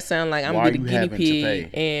to? That sounds like I'm gonna be the guinea pig,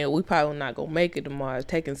 and we probably not gonna make it to Mars.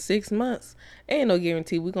 Taking 6 months, ain't no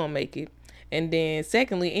guarantee we gonna make it. And then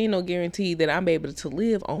secondly, ain't no guarantee that I'm able to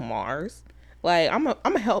live on Mars. Like, I'm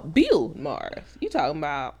gonna help build Mars. You talking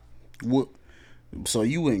about? What? So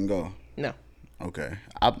you wouldn't go? No. Okay.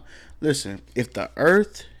 Listen. If the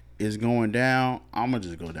Earth is going down, I'm gonna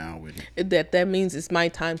just go down with it. That means it's my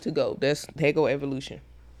time to go. There go evolution.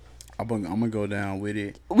 I'm gonna go down with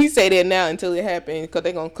it. We say that now until it happens, because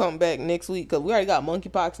they're gonna come back next week, because we already got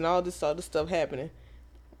monkeypox and all this other stuff happening.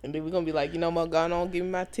 And then we're gonna be like, you know what, going on, give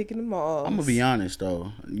me my ticket to Mars. I'm gonna be honest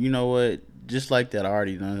though. You know what? just like that, I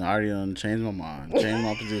already done changed my mind, changed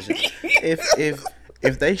my position.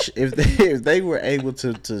 If they were able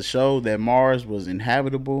to show that Mars was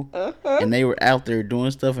inhabitable, and they were out there doing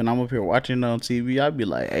stuff, and I'm up here watching it on TV, I'd be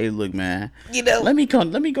like, hey, look, man, let me go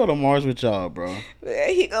to Mars with y'all, bro.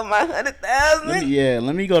 He got my 100,000.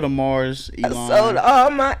 Let me go to Mars. Elon. I sold all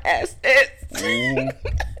my assets.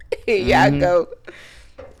 Here y'all go.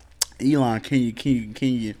 Elon, can you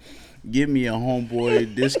give me a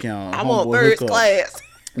homeboy discount? I'm on first class.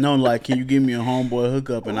 No, like, can you give me a homeboy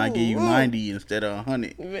hookup and I give you 90 instead of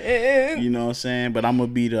 100? Man. You know what I'm saying? But I'm gonna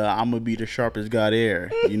be the sharpest guy there.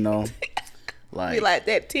 You know, like, be like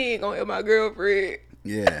that 10 gonna hit my girlfriend.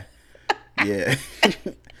 Yeah.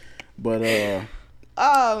 But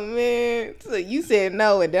oh man, so you said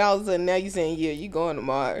no, and then all of a sudden now you saying yeah, you going to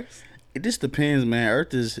Mars. It just depends, man.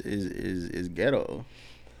 Earth is ghetto.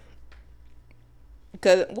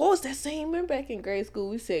 Cause what was that saying? Remember back in grade school,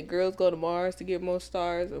 we said girls go to Mars to get more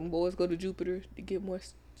stars, and boys go to Jupiter to get more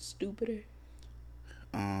stupider.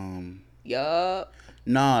 Yup.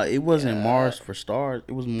 Nah, it wasn't Mars for stars.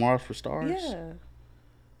 It was Mars for stars. Yeah.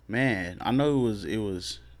 Man, I know it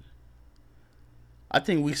was. I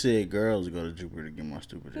think we said girls go to Jupiter to get more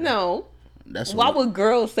stupider. No. Why would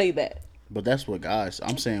girls say that? But that's what guys.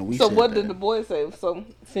 I'm saying we. So said what that. did the boys say? So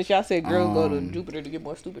since y'all said girls go to Jupiter to get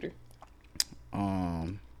more stupider.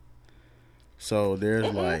 So there's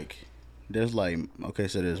okay,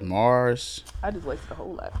 so there's Mars. I just wasted a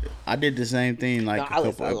whole lot. I did the same thing like I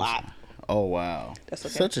wasted a lot. Oh wow. That's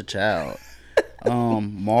okay. Such a child.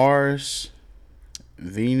 Mars,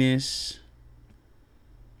 Venus.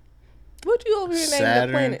 What you over here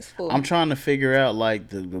naming the planets for? I'm trying to figure out like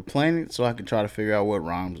the planets so I can try to figure out what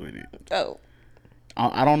rhymes with it. Oh.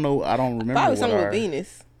 I don't know. I don't remember. Probably something with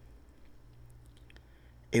Venus.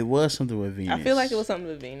 It was something with Venus. I feel like it was something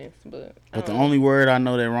with Venus, but the only word I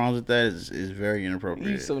know that rhymes with that is very inappropriate.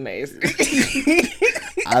 You so nasty.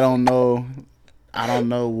 I don't know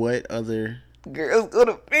what other girls go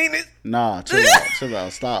to Venus. Nah, chill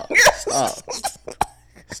out. Stop.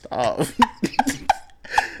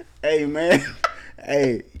 Hey man,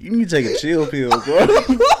 hey, you need to take a chill pill, bro.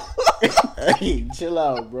 Hey, chill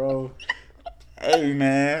out, bro. Hey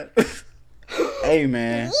man,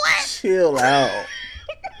 what? Chill out.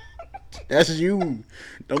 That's you.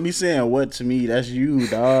 Don't be saying what to me. That's you,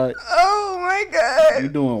 dog. Oh my god. You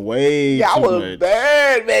doing way too much. Y'all was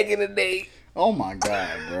bad back in the day. Oh my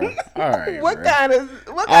god, bro. All right. What kind of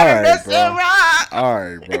Russian rock? All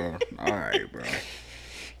right, bro.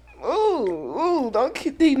 Ooh, don't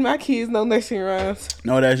teach my kids no nursery rhymes.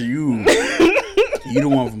 No, that's you. You the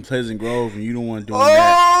one from Pleasant Grove, and you the one doing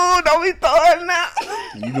that. Oh, don't be throwing out.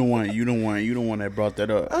 You the one that brought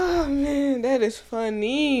that up. Oh man, that is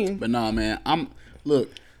funny. But nah, man, I'm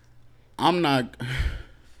not.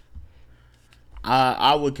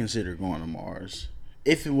 I would consider going to Mars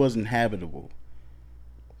if it wasn't habitable.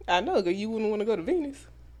 I know, cause you wouldn't want to go to Venus.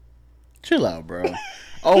 Chill out, bro.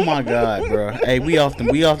 Oh my god, bro. Hey, we off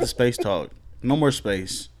the space talk. No more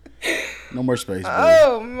space. No more space, bro.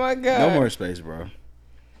 Oh my god. No more space, bro.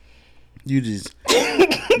 You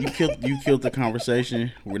killed the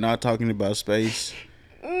conversation. We're not talking about space.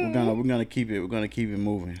 We're gonna keep it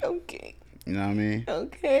moving. Okay. You know what I mean?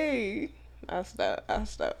 Okay. I'll stop.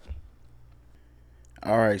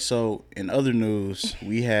 All right. So in other news,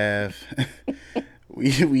 we have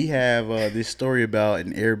we have this story about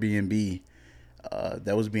an Airbnb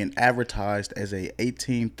that was being advertised as a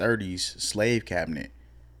 1830s slave cabinet.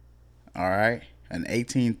 All right, an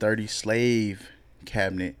 1830s slave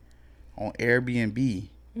cabinet on Airbnb.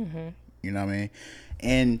 Mm-hmm. You know what I mean?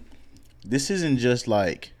 And this isn't just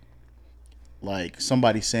like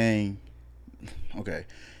somebody saying, okay,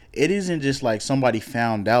 it isn't just like somebody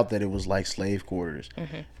found out that it was like slave quarters.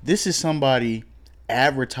 Mm-hmm. This is somebody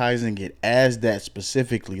advertising it as that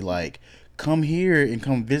specifically, like, come here and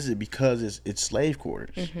come visit because it's slave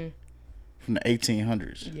quarters from the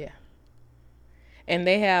 1800s. Yeah. And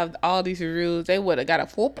they have all these reviews. They would have got a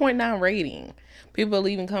 4.9 rating. People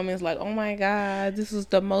leaving comments like, oh my God, this is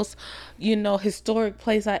the most, historic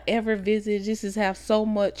place I ever visited. This has have so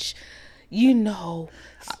much,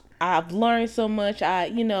 I've learned so much.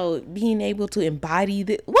 Being able to embody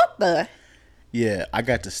this. What the? Yeah, I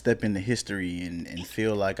got to step into history and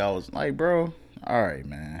feel like I was like, bro, all right,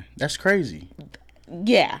 man. That's crazy.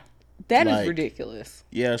 Yeah. That is ridiculous.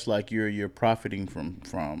 Yeah, it's like you're profiting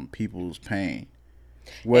from people's pain.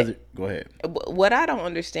 Go ahead. What I don't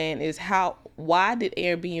understand is why did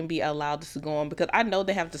Airbnb allow this to go on? Because I know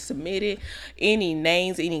they have to submit it, any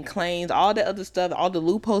names, any claims, all the other stuff, all the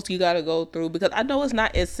loopholes you got to go through. Because I know it's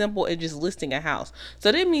not as simple as just listing a house.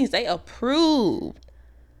 So that means they approved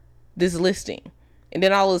this listing. And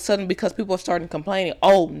then all of a sudden, because people are starting complaining,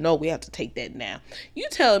 oh no, we have to take that now. You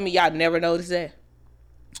telling me y'all never noticed that?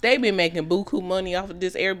 They been making buku money off of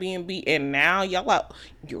this Airbnb, and now y'all like,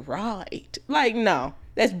 you're right. Like, no,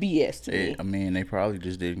 that's BS to me. I mean, they probably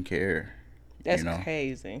just didn't care. That's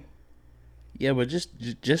crazy. Yeah, but just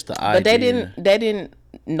the idea. But they didn't.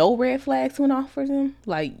 No red flags went off for them.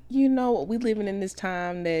 Like, we living in this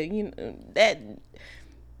time that that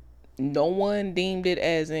no one deemed it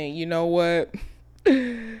as in, you know what?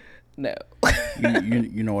 No.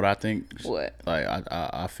 you know what I think? What? Like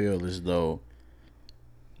I feel as though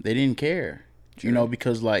they didn't care. True.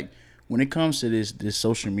 Because like when it comes to this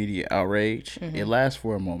social media outrage, it lasts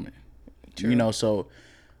for a moment. True. So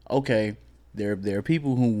okay, there are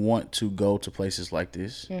people who want to go to places like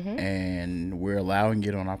this, and we're allowing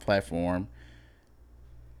it on our platform.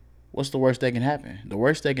 What's the worst that can happen? The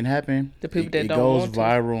worst that can happen, the people that it don't goes want to.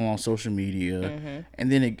 viral on social media, and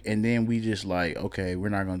then we just like, okay, we're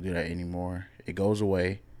not gonna do that anymore. It goes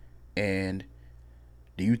away, and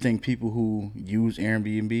do you think people who use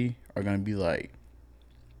Airbnb are gonna be like,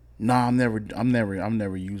 nah, I'm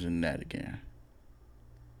never using that again?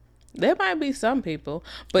 There might be some people,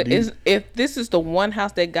 but if this is the one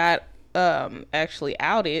house that got actually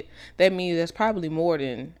outed, that means there's probably more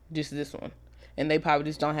than just this one. And they probably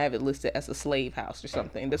just don't have it listed as a slave house or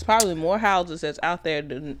something. There's probably more houses that's out there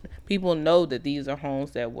than people know that these are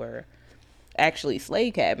homes that were actually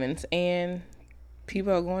slave cabins, and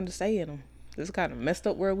people are going to stay in them. This is kind of messed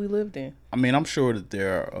up world we lived in. I mean, I'm sure that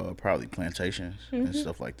there are probably plantations and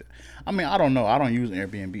stuff like that. I mean, I don't know. I don't use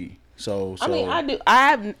Airbnb. So I mean, I do.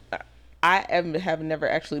 I have never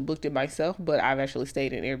actually booked it myself, but I've actually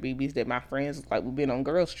stayed in Airbnbs that my friends we've been on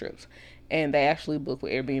girls trips, and they actually book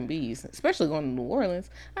with Airbnbs, especially going to New Orleans.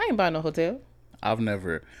 I ain't buying no hotel. I've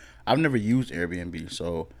never used Airbnb,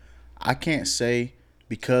 so I can't say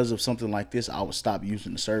because of something like this I would stop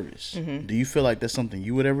using the service. Do you feel like that's something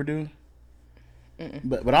you would ever do?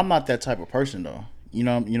 But I'm not that type of person though. You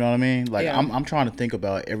know what I mean? Like I'm trying to think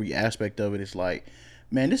about every aspect of it. It's like,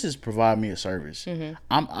 man, this is providing me a service.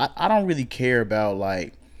 I don't really care about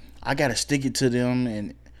like I gotta stick it to them,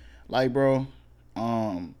 and like, bro,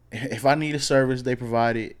 if I need a service, they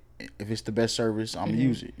provide it. If it's the best service, I'm gonna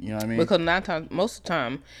use it. You know what I mean? Because most of the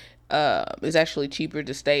time, it's actually cheaper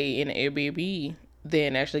to stay in an Airbnb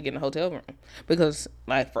than actually getting a hotel room. Because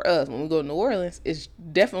like for us, when we go to New Orleans, it's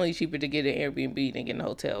definitely cheaper to get an Airbnb than getting a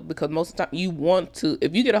hotel. Because most of the time,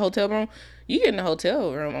 if you get a hotel room, you get in a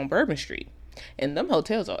hotel room on Bourbon Street. And them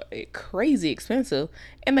hotels are crazy expensive,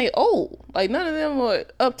 and they old. Like none of them are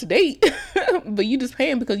up to date, but you just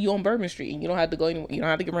paying because you on Bourbon Street, and you don't have to go anywhere. You don't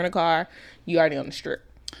have to rent a car. You already on the strip.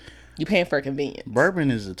 You paying for convenience.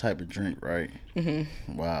 Bourbon is a type of drink, right?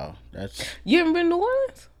 Wow, you haven't been to New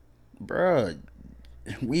Orleans, bruh.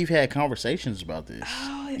 We've had conversations about this.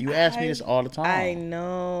 You ask me this all the time. I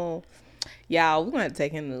know, y'all. We're gonna have to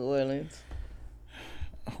take him to New Orleans.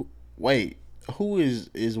 Wait, who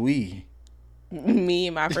is we? Me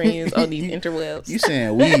and my friends on these interwebs. You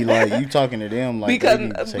saying we, like you talking to them like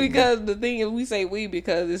because the thing is, we say we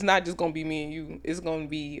because it's not just gonna be me and you. It's gonna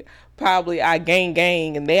be probably our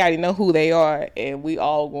gang, and they already know who they are, and we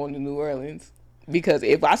all going to New Orleans. Because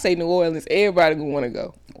if I say New Orleans, everybody gonna want to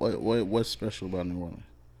go. What's special about New Orleans?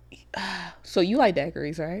 So you like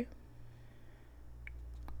daiquiris, right?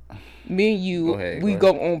 Me and you, we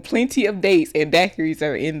go on plenty of dates, and daiquiris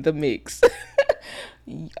are in the mix.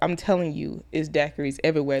 I'm telling you, it's daiquiris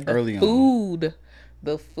everywhere. The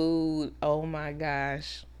food. Oh my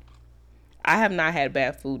gosh, I have not had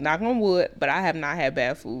bad food. Knock on wood, but I have not had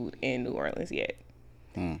bad food in New Orleans yet.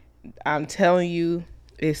 I'm telling you,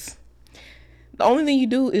 it's the only thing you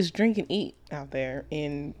do is drink and eat out there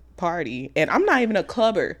and party. And I'm not even a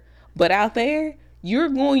clubber, but out there, you're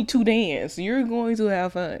going to dance. You're going to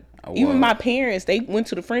have fun. Even my parents, they went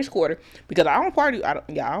to the French Quarter because I don't party. I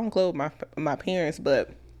don't club with my parents,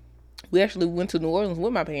 but we actually went to New Orleans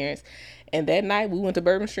with my parents. And that night we went to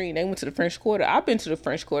Bourbon Street and they went to the French Quarter. I've been to the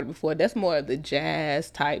French Quarter before. That's more of the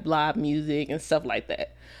jazz type live music and stuff like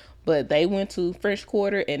that. But they went to French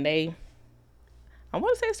Quarter and I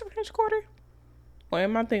want to say it's the French Quarter. Or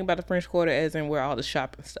am I thinking about the French Quarter as in where all the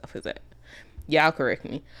shopping stuff is at? Y'all correct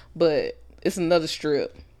me. But it's another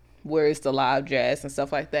strip where it's the live jazz and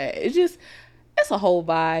stuff like that. It's a whole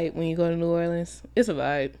vibe when you go to New Orleans. It's a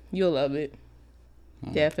vibe. You'll love it.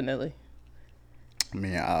 Definitely. I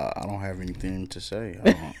mean, I don't have anything to say.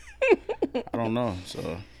 I don't know.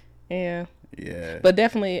 So yeah. But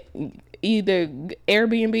definitely either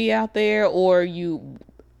Airbnb out there or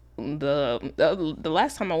the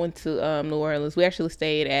last time I went to New Orleans, we actually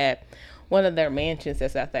stayed at one of their mansions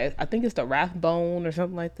that's out there. I think it's the Rathbone or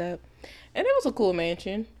something like that. And it was a cool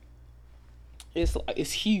mansion.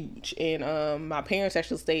 It's huge, and my parents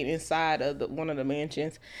actually stayed inside of one of the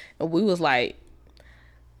mansions, and we was like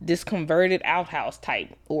this converted outhouse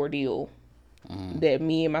type ordeal that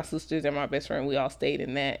me and my sisters and my best friend, we all stayed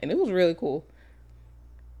in that, and it was really cool.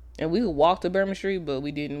 And we could walk to Bourbon Street, but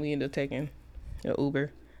we didn't. We ended up taking an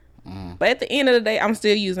Uber. But at the end of the day, I'm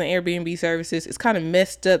still using Airbnb services. It's kind of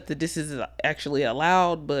messed up that this is actually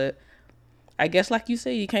allowed, but I guess like you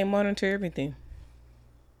say, you can't monitor everything.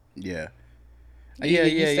 Yeah. You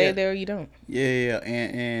stay there or you don't. Yeah.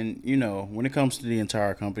 And you know, when it comes to the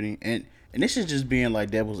entire company, and this is just being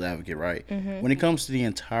like devil's advocate, right? Mm-hmm. When it comes to the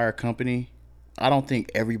entire company, I don't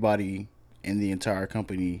think everybody in the entire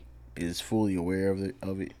company is fully aware of it.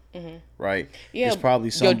 Mm-hmm. Right? Yeah. It's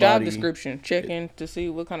probably somebody, your job description. Check in to see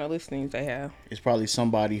what kind of listings they have. It's probably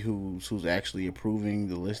somebody who's actually approving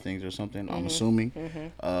the listings or something. Mm-hmm. I'm assuming.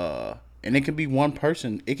 Mm-hmm. And it could be one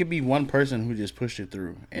person. It could be one person who just pushed it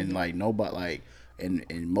through, and like nobody like. And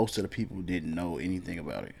most of the people didn't know anything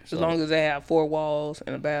about it. So, as long as they have 4 walls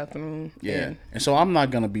and a bathroom. Yeah. And so I'm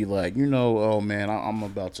not going to be like, you know, oh, man, I'm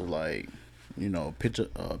about to, like, you know, pick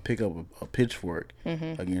up a pitchfork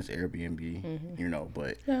against Airbnb, you know.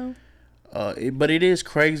 But no. But it is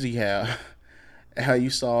crazy how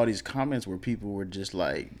you saw all these comments where people were just,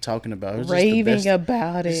 like, talking about it. Raving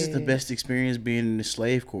about it. This is the best experience being in the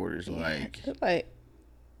slave quarters. Like,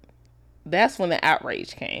 that's when the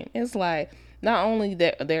outrage came. It's like, not only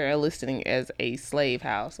that they're listing as a slave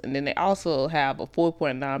house, and then they also have a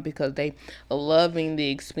 4.9 because they are loving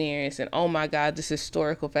the experience, and oh my God, this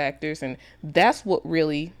historical factors, and that's what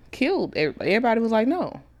really killed everybody. Everybody was like,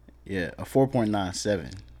 no. Yeah, a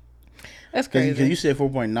 4.97. That's crazy. Because you said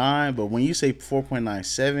 4.9, but when you say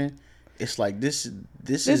 4.97, it's like this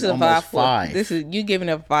is almost 5. This is you giving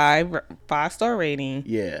a 5-star rating.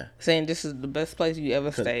 Yeah, saying this is the best place you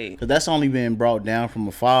ever stayed. Because that's only been brought down from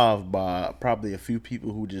a 5 by probably a few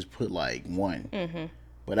people who just put like 1. Mm-hmm.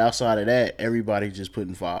 But outside of that, everybody just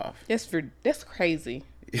putting 5. That's crazy.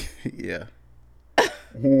 Yeah.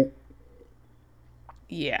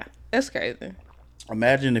 Yeah, that's crazy.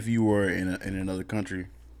 Imagine if you were in another country,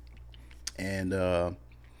 and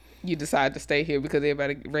you decide to stay here because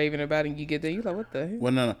everybody raving about it, and you get there, you're like, what the heck?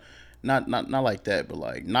 Well, no, not like that, but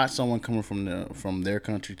like not someone coming from their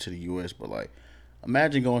country to the U.S., but like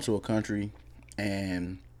imagine going to a country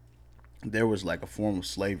and there was like a form of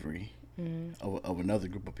slavery of another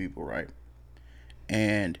group of people, right?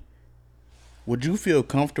 And would you feel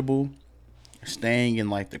comfortable staying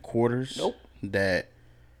in like the quarters that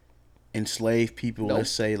enslaved people,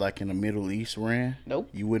 let's say like in the Middle East, ran? Nope.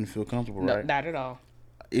 You wouldn't feel comfortable, right? Not at all.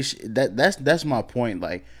 That's my point.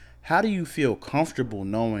 Like, how do you feel comfortable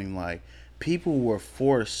knowing like people were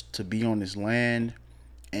forced to be on this land,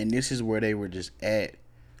 and this is where they were just at,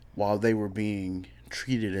 while they were being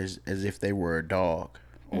treated as if they were a dog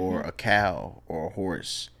or a cow or a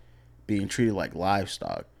horse, being treated like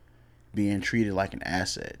livestock, being treated like an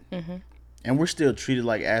asset, and we're still treated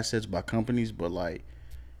like assets by companies, but like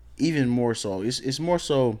even more so, it's more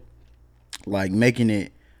so like making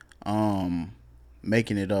it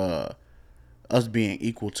us being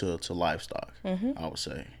equal to livestock, I would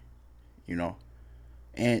say, you know.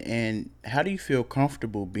 And how do you feel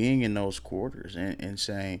comfortable being in those quarters and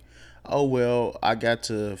saying, oh, well, I got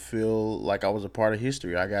to feel like I was a part of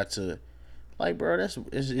history. I got to, like, bro,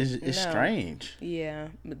 it's strange. Yeah,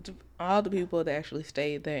 but all the people that actually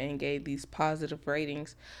stayed there and gave these positive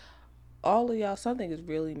ratings, all of y'all, something is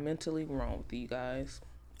really mentally wrong with you guys.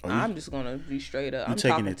 I'm just going to be straight up. I'm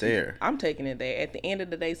taking it there. I'm taking it there. At the end of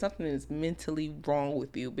the day, something is mentally wrong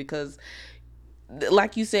with you because,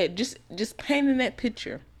 like you said, just painting that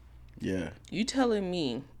picture. Yeah. You telling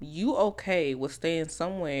me you okay with staying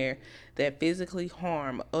somewhere that physically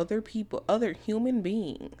harm other people, other human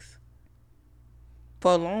beings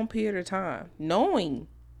for a long period of time, knowing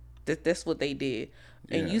that that's what they did.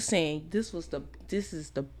 And you saying this is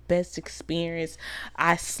the best experience.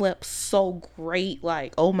 I slept so great.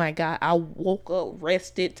 Like, oh my God, I woke up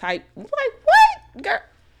rested type. Like, what? Girl,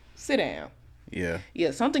 sit down. Yeah.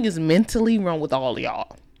 Yeah, something is mentally wrong with all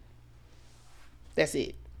y'all. That's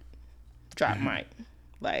it. Drop mic.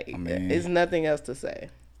 Like, there's nothing else to say.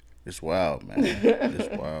 It's wild, man.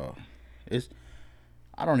 It's wild.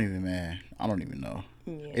 I don't even know.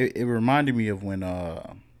 Yeah. It reminded me of when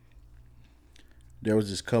there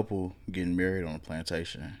was this couple getting married on a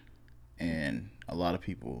plantation, and a lot of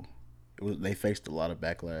people, they faced a lot of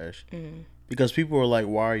backlash because people were like,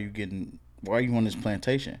 why are you on this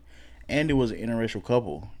plantation? And it was an interracial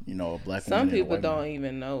couple, you know, a black woman. Some people don't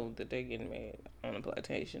even know that they're getting married on a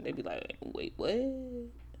plantation. They be like, wait, what?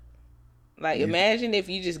 Like, imagine if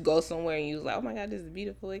you just go somewhere and you was like, oh my God, this is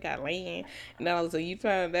beautiful. It got land. And all of a sudden you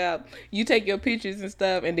find out, you take your pictures and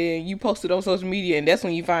stuff, and then you post it on social media, and that's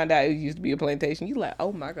when you find out it used to be a plantation. You like,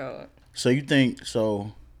 oh my God. So you think,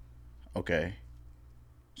 okay.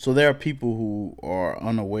 So there are people who are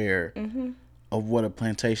unaware of what a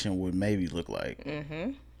plantation would maybe look like.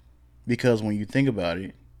 Mm-hmm. Because when you think about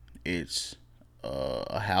it, it's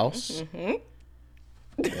a house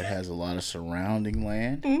that has a lot of surrounding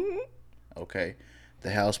land. Mm-hmm. Okay. The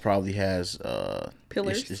house probably has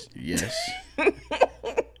pillars. Yes.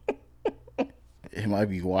 It might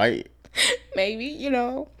be white. Maybe,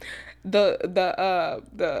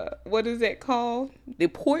 the what is that called? The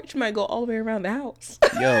porch might go all the way around the house.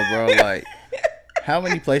 Yo, bro, like, how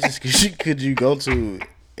many places could you go to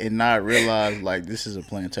and not realize like this is a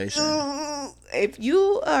plantation? If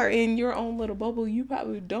you are in your own little bubble, you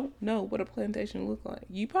probably don't know what a plantation looks like.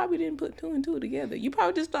 You probably didn't put two and two together. You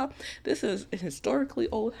probably just thought this is a historically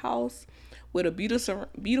old house with a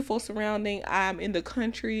beautiful surrounding. I'm in the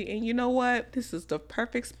country, and you know what? This is the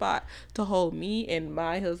perfect spot to hold me and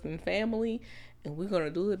my husband family, and we're gonna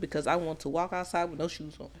do it because I want to walk outside with no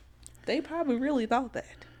shoes on. They probably really thought that.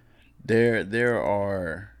 There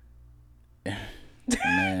are,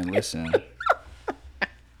 man. Listen.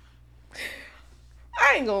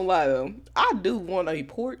 I ain't gonna lie though. I do want a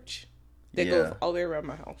porch that goes all the way around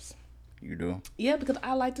my house. You do? Yeah, because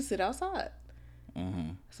I like to sit outside. Mm-hmm.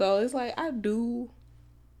 So it's like I do.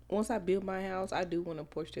 Once I build my house, I do want a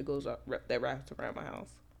porch that goes up, that wraps around my house.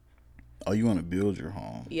 Oh, you want to build your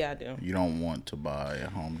home? Yeah, I do. You don't want to buy a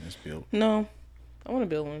home that's built? No, I want to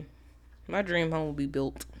build one. My dream home will be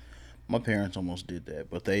built. My parents almost did that,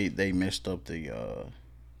 but they messed up the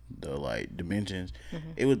like dimensions.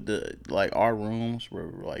 Mm-hmm. It was our rooms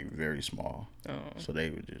were like very small, so they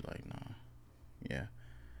were just like, nah, yeah.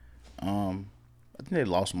 I think they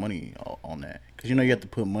lost money on that because you have to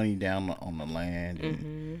put money down on the land,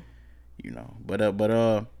 and, but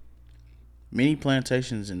many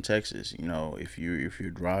plantations in Texas, if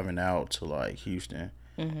you're driving out to like Houston,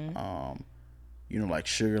 like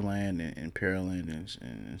Sugarland and Pearland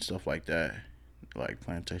and stuff like that, like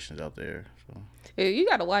plantations out there. So yeah, you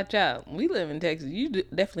got to watch out. We live in Texas. You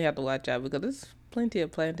definitely have to watch out because there's plenty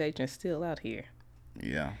of plantations still out here.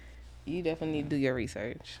 Yeah. You definitely need to do your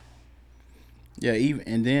research. Yeah,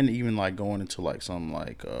 even like going into like some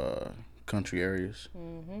like country areas,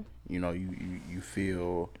 you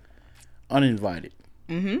feel uninvited,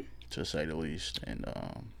 to say the least, and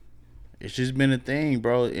it's just been a thing,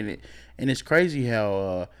 bro. And it's crazy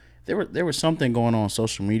how there was something going on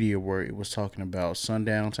social media where it was talking about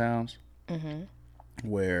sundown towns,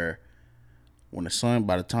 where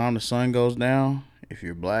by the time the sun goes down, if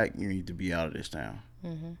you're black, you need to be out of this town,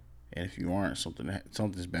 and if you aren't,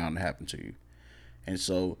 something's bound to happen to you. And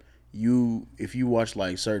so if you watch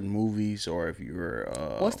like certain movies, or if you're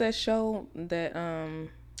what's that show that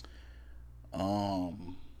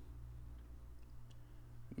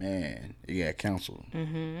man, it got canceled.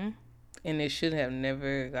 And it should have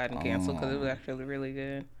never gotten canceled because it was actually really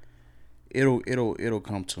good. It'll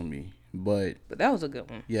come to me, but that was a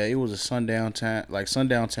good one. Yeah, it was a sundown town. Like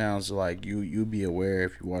sundown towns, like you'll be aware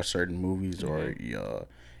if you watch certain movies, or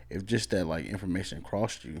if just that like information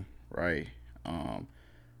crossed you, right?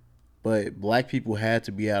 But black people had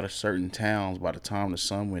to be out of certain towns by the time the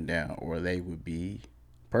sun went down, or they would be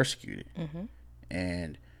persecuted.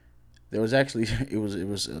 And there was actually it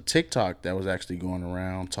was a TikTok that was actually going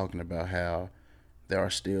around talking about how there are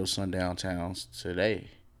still sundown towns today,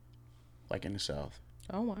 like in the South.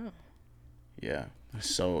 Oh wow. Yeah.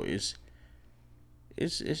 So it's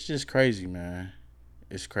just crazy, man.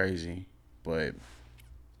 It's crazy, but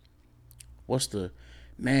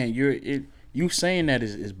you saying that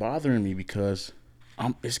is bothering me because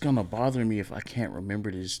it's gonna bother me if I can't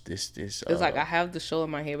remember this. It's like I have the show in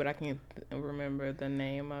my head, but I can't remember the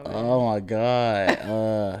name of it. Oh my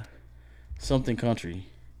God, something country.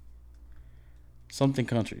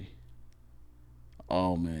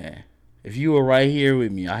 Oh man, if you were right here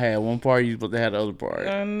with me, I had one part, you supposed to have the other part.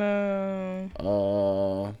 I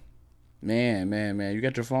know. Man, you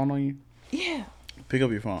got your phone on you? Yeah. Pick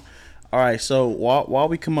up your phone. All right, so while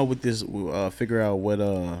we come up with this, figure out what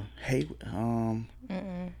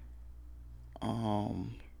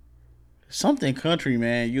something country,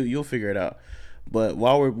 man. You'll figure it out. But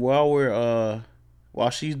while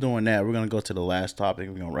she's doing that, we're gonna go to the last topic.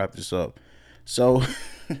 We're gonna wrap this up. So,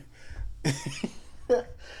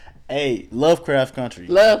 hey, Lovecraft Country.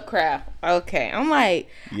 Lovecraft. Okay, I'm like,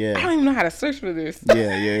 yeah. I don't even know how to search for this.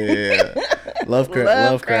 Yeah.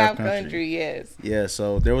 Lovecraft Country. Yes. Yeah.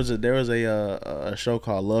 So there was a show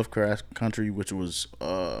called Lovecraft Country, which was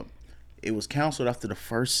it was canceled after the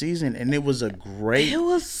first season, and it was a great. It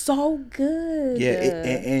was so good. Yeah,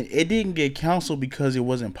 and it didn't get canceled because it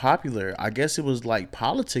wasn't popular. I guess it was like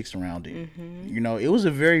politics around it. You know, it was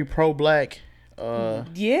a very pro-black.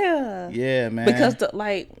 Yeah, man. Because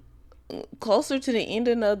closer to the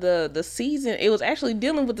ending of the season, it was actually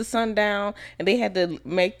dealing with the sundown, and they had to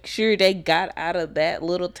make sure they got out of that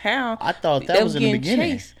little town. I thought that was in the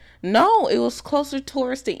beginning. Chased. No, it was closer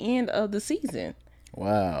towards the end of the season.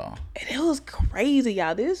 Wow. And it was crazy,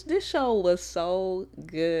 y'all. This show was so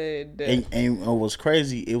good. And what was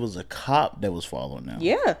crazy, it was a cop that was following them.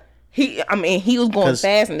 Yeah. He was going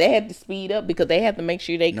fast, and they had to speed up because they had to make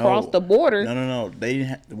sure they crossed the border. No. They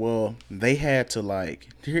didn't. They had to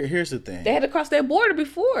Here's the thing. They had to cross that border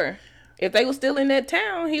before. If they were still in that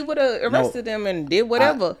town, he would have arrested them and did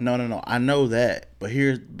whatever. No. I know that, but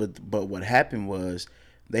what happened was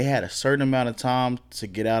they had a certain amount of time to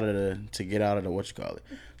get out of the what you call it.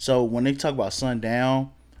 So when they talk about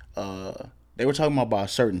sundown, they were talking about a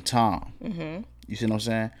certain time. Mm-hmm. You see what I'm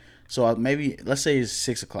saying? So maybe let's say it's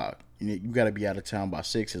 6:00. You got to be out of town by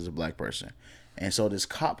 6 as a black person, and so this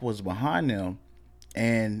cop was behind them,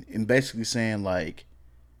 and basically saying like,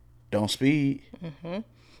 "Don't speed." Mm-hmm.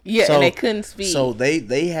 Yeah, so, and they couldn't speed. So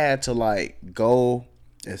they had to go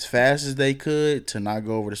as fast as they could to not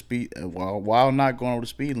go over the speed while not going over the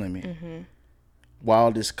speed limit. Mm-hmm.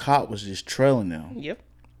 While this cop was just trailing them. Yep.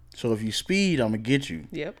 So if you speed, I'm gonna get you.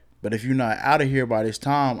 Yep. But if you're not out of here by this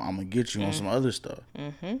time, I'm gonna get you on some other stuff.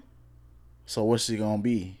 Mm-hmm. So what's it gonna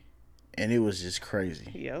be? And it was just crazy.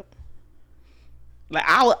 Yep. Like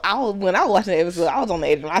I was when I was watching the episode, I was on the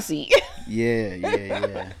edge of my seat.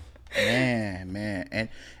 Yeah. Man,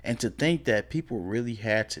 and to think that people really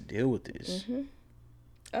had to deal with this. Mm-hmm.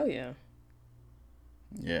 Oh yeah.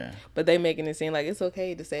 Yeah. But they making it seem like it's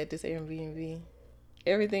okay to stay at this Airbnb.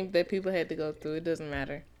 Everything that people had to go through, it doesn't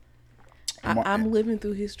matter. I'm living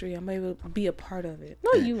through history. I'm able to be a part of it.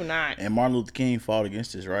 No, you're not. And Martin Luther King fought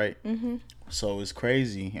against this, right? Mm-hmm. So it's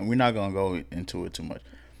crazy, and we're not gonna go into it too much.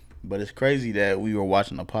 But it's crazy that we were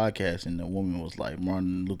watching a podcast and the woman was like,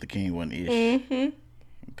 Martin Luther King wasn't ish. Mm-hmm.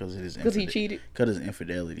 Because he cheated. Because of his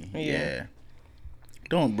infidelity. Yeah.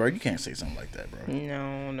 Don't, bro. You can't say something like that, bro.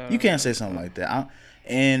 No. You can't say something like that.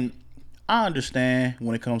 I understand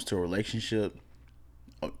when it comes to a relationship,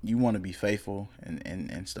 you want to be faithful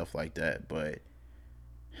and stuff like that, but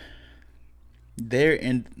their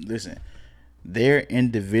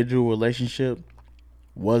individual relationship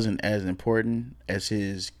wasn't as important as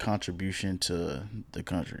his contribution to the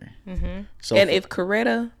country. Mm-hmm. So if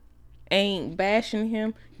Coretta ain't bashing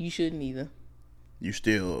him, you shouldn't either. You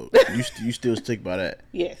still stick by that?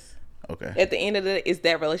 Yes. Okay. At the end of the day, it's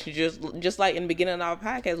that relationship. Just like in the beginning of our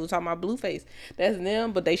podcast, we were talking about Blueface. That's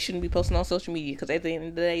them, but they shouldn't be posting on social media because at the end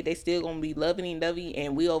of the day, they still gonna be loving and dovey,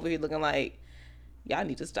 and we over here looking like y'all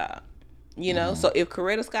need to stop. You know. So if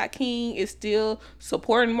Coretta Scott King is still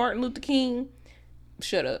supporting Martin Luther King,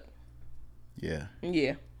 shut up. Yeah.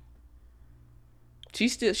 Yeah. She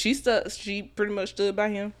pretty much stood by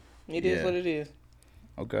him. It is what it is.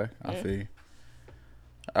 Okay, I feel you.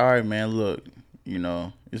 All right, man. Look.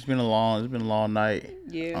 It's been a long night.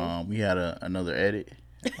 Yeah. We had another edit.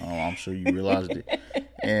 I'm sure you realized it.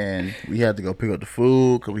 And we had to go pick up the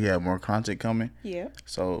food because we had more content coming. Yeah.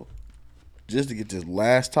 So, just to get this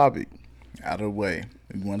last topic out of the way,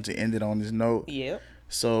 we wanted to end it on this note. Yep.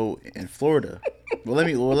 So, in Florida, let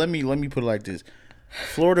me put it like this: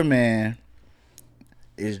 Florida man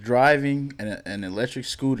is driving an electric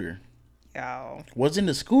scooter. Y'all. Was it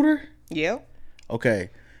a scooter? Yep. Okay.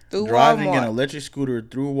 Through driving Walmart. an electric scooter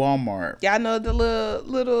through Walmart. Y'all know the little,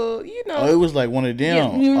 Oh, it was like one of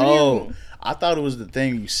them. Yeah. Oh, I thought it was the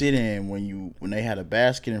thing you sit in when they had a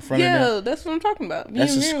basket in front of them. Yeah, that's what I'm talking about.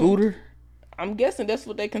 That's a scooter? I'm guessing that's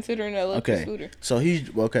what they consider an electric scooter. So he's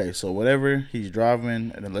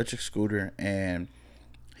driving an electric scooter and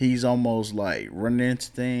he's almost like running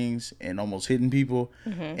into things and almost hitting people.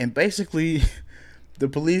 Mm-hmm. And basically the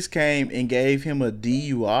police came and gave him a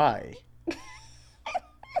DUI.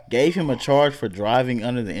 Gave him a charge for driving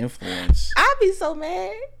under the influence. I'd be so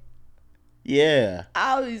mad. Yeah.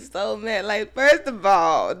 I'll be so mad. Like, first of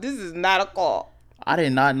all, this is not a car. I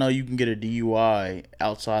did not know you can get a DUI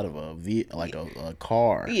outside of a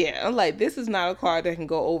car. Yeah, I'm like, this is not a car that can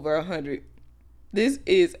go over 100. This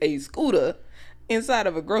is a scooter inside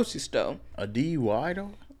of a grocery store. A DUI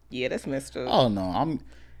though? Yeah, that's messed up. Oh no,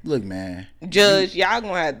 look, man. Judge, y'all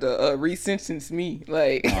gonna have to re-sentence me.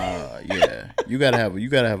 Like, yeah, you gotta have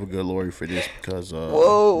a good lawyer for this because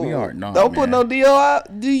whoa, we aren't. Don't put no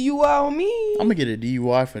DUI on me. I'm gonna get a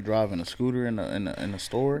DUI for driving a scooter in a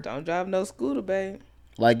store. Don't drive no scooter, babe.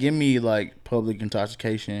 Like, give me like public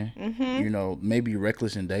intoxication. You know, maybe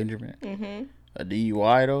reckless endangerment. A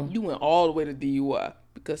DUI though. You went all the way to DUI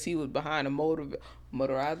because he was behind a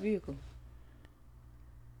motorized vehicle.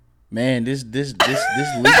 Man, this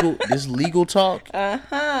legal talk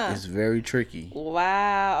is very tricky.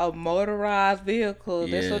 Wow, a motorized vehicle.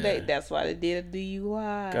 Yeah. That's why they did a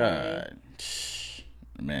DUI. God,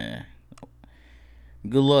 man.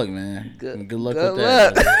 Good luck, man. Good luck with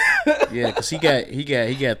luck. that. Yeah, because he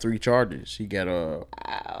got 3 charges. He got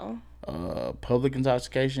public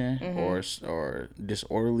intoxication or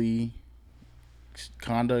disorderly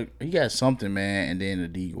conduct. He got something, man, and then a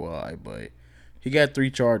DUI, but he got 3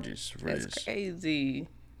 charges for this. That's crazy.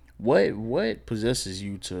 What possesses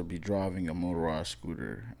you to be driving a motorized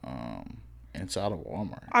scooter inside of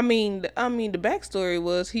Walmart? I mean, the backstory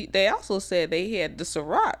was they also said they had the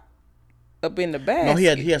Ciroc up in the basket. No,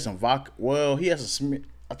 he had some vodka. Well, he has some.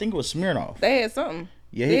 I think it was Smirnoff. They had something.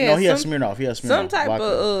 Yeah, he had Smirnoff. He had Smirnoff. Some type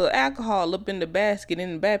of alcohol up in the basket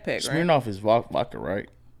in the backpack, right? Smirnoff is vodka, right?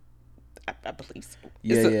 I believe so.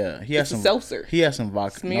 Yeah. He has some seltzer. He has some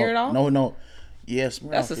vodka. Smirnoff? No. Yeah, Smirnoff.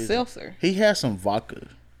 That's a seltzer. He has some vodka.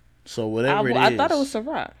 So whatever it is. I thought it was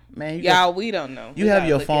Ciroc. Man, we don't know. You have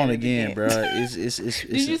your phone again, bro. It's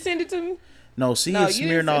Did you send it to me? No,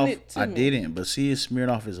 Smirnoff. I didn't, but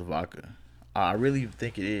Smirnoff is a vodka. I really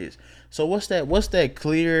think it is. So what's that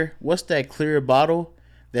clear bottle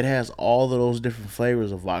that has all of those different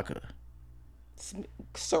flavors of vodka?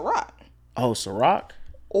 Ciroc. Oh, Ciroc?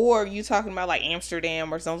 Or you talking about like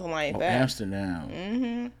Amsterdam or something like that?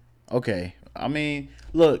 Amsterdam. Okay. I mean,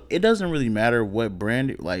 look, it doesn't really matter what brand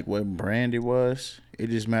it was. It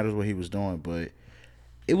just matters what he was doing. But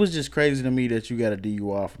it was just crazy to me that you got a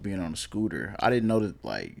DUI for being on a scooter. I didn't know that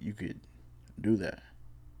like you could do that.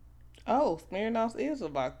 Oh, Smirnoff is a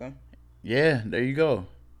vodka. Yeah, there you go.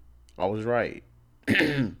 I was right.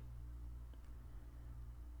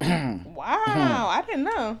 Wow, I didn't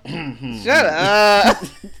know. Shut up.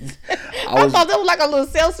 I thought that was like a little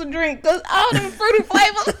seltzer drink because all them fruity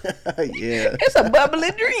flavors. Yeah. It's a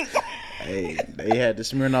bubbly drink. Hey, they had the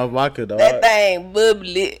Smirnoff vodka, dog. That thing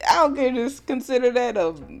bubbly. I don't care. Just consider that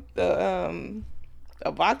a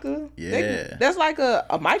vodka. Yeah. That's like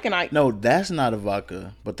a Mike and Ike. No, that's not a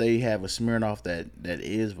vodka, but they have a Smirnoff that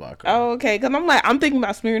is vodka. Oh, okay. Because I'm thinking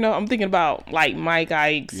about Smirnoff. I'm thinking about like Mike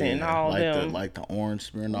Ike's and all like them. Like the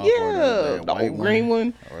orange Smirnoff. Yeah, or the white green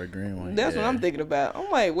one. Or a green one. That's what I'm thinking about. I'm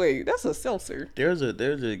like, wait, that's a seltzer. There's a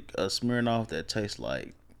Smirnoff that tastes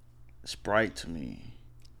like Sprite to me.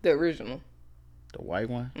 The original. The white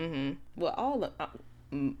one. Well,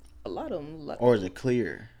 a lot of them. Or is it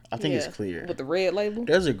clear? I think it's clear. With the red label?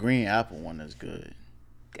 There's a green apple one that's good.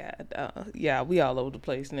 God, yeah, we all over the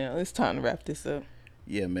place now. It's time to wrap this up.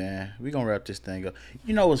 Yeah, man. We're going to wrap this thing up.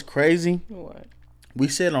 You know what's crazy? What? We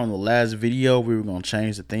said on the last video we were going to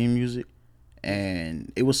change the theme music.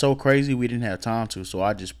 And it was so crazy we didn't have time to. So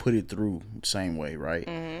I just put it through the same way, right?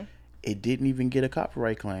 It didn't even get a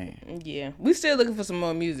copyright claim. Yeah. We still looking for some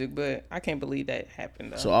more music, but I can't believe that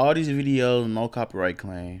happened, though. So all these videos, no copyright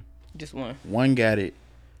claim. Just one. One got it.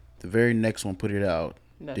 The very next one put it out.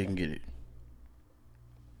 Didn't get it.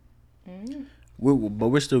 But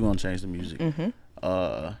we're still gonna change the music.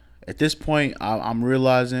 At this point, I'm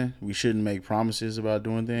realizing we shouldn't make promises about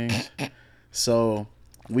doing things. So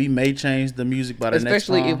we may change the music by the next time.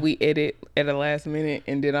 Especially if we edit at the last minute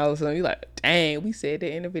and then all of a sudden you're like, dang, we said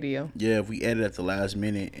that in the video. Yeah, if we edit at the last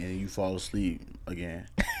minute and you fall asleep again.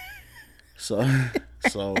 so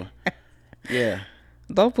yeah.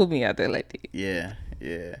 Don't put me out there like that.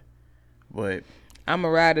 Yeah. But I'm a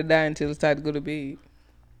ride or die until it's time to go to bed.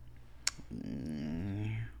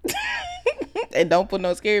 And don't put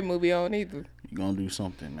no scary movie on either. You gonna do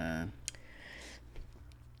something, man.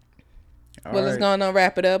 Let's go on and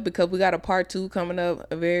wrap it up because we got a part 2 coming up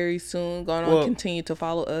very soon. Continue to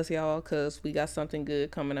follow us, y'all, because we got something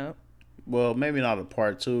good coming up. Well, maybe not a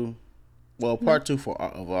part 2. Well, part 2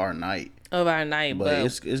 of our night. Of our night, but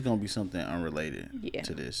it's gonna be something unrelated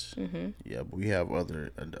to this. Yeah, but we have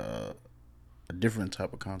a different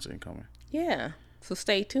type of content coming. Yeah, so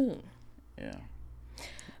stay tuned. Yeah.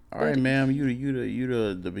 All right, ma'am. You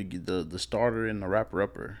the starter and the rapper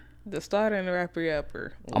upper. The starter and the rapper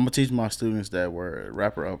upper. I'm gonna teach my students that word,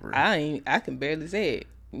 rapper upper. I can barely say it.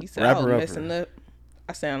 You said I was messing up.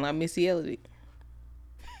 I sound like Missy Elliott.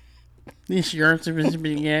 All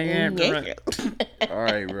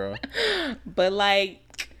right, bro. But like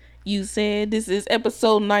you said, this is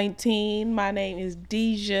episode 19. My name is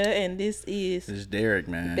Deejah, and this is Derrick,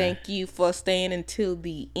 man. Thank you for staying until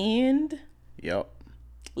the end. Yep.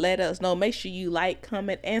 Let us know. Make sure you like,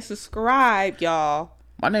 comment, and subscribe, y'all.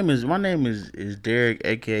 My name is Derrick,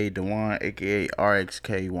 aka Dewan, aka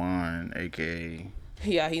RXK1, aka.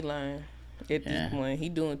 Yeah, he lying. At this point, he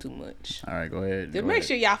doing too much. All right, go ahead. Then make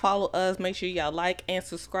sure y'all follow us. Make sure y'all like and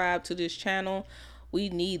subscribe to this channel. We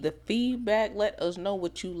need the feedback. Let us know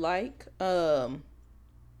what you like.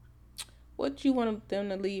 What you want them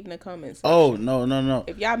to leave in the comments section. Oh no.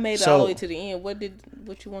 If y'all made it all the way to the end, what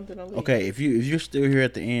you want them to leave? Okay, if you're still here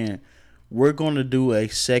at the end, we're gonna do a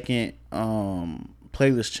second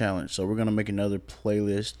playlist challenge. So we're gonna make another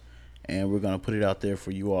playlist, and we're gonna put it out there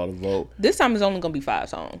for you all to vote. This time it's only gonna be 5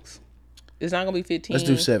 songs. It's not gonna be 15. Let's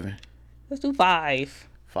do 7. Let's do 5.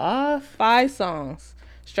 5? 5 songs.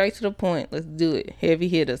 Straight to the point. Let's do it. Heavy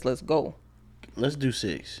hitters. Let's go. Let's do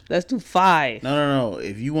 6. Let's do 5. No.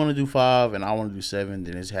 If you want to do 5 and I want to do 7,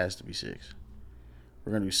 then it has to be 6.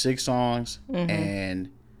 We're gonna do 6 songs, and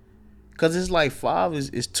because it's like 5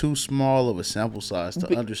 is too small of a sample size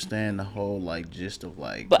to understand the whole like gist of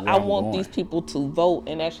like. But I want these people to vote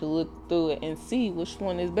and actually look through it and see which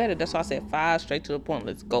one is better. That's why I said 5, straight to the point.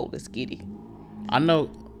 Let's go. Let's get it. I know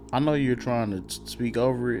you're trying to speak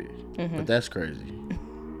over it, but that's crazy.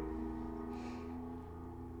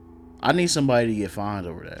 I need somebody to get fined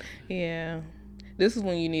over that. Yeah. This is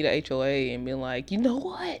when you need a HOA and be like, you know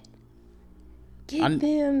what? Get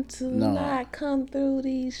them to not come through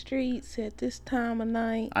these streets at this time of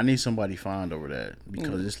night. I need somebody fined over that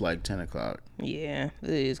because it's like 10 o'clock. Yeah, it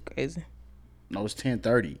is crazy. No, it's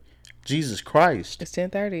 10:30. Jesus Christ. It's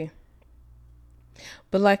 10:30.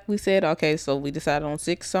 But like we said, okay, so we decided on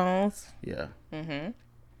 6 songs. Yeah.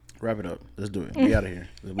 Wrap it up. Let's do it. We out of here.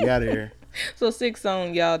 We out of here. So 6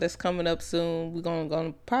 songs, y'all, that's coming up soon. We're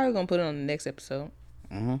probably gonna put it on the next episode.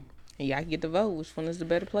 And y'all can get to vote which one is the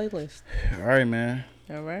better playlist. All right, man.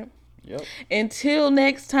 All right. Yep. Until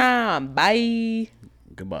next time. Bye.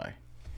 Goodbye.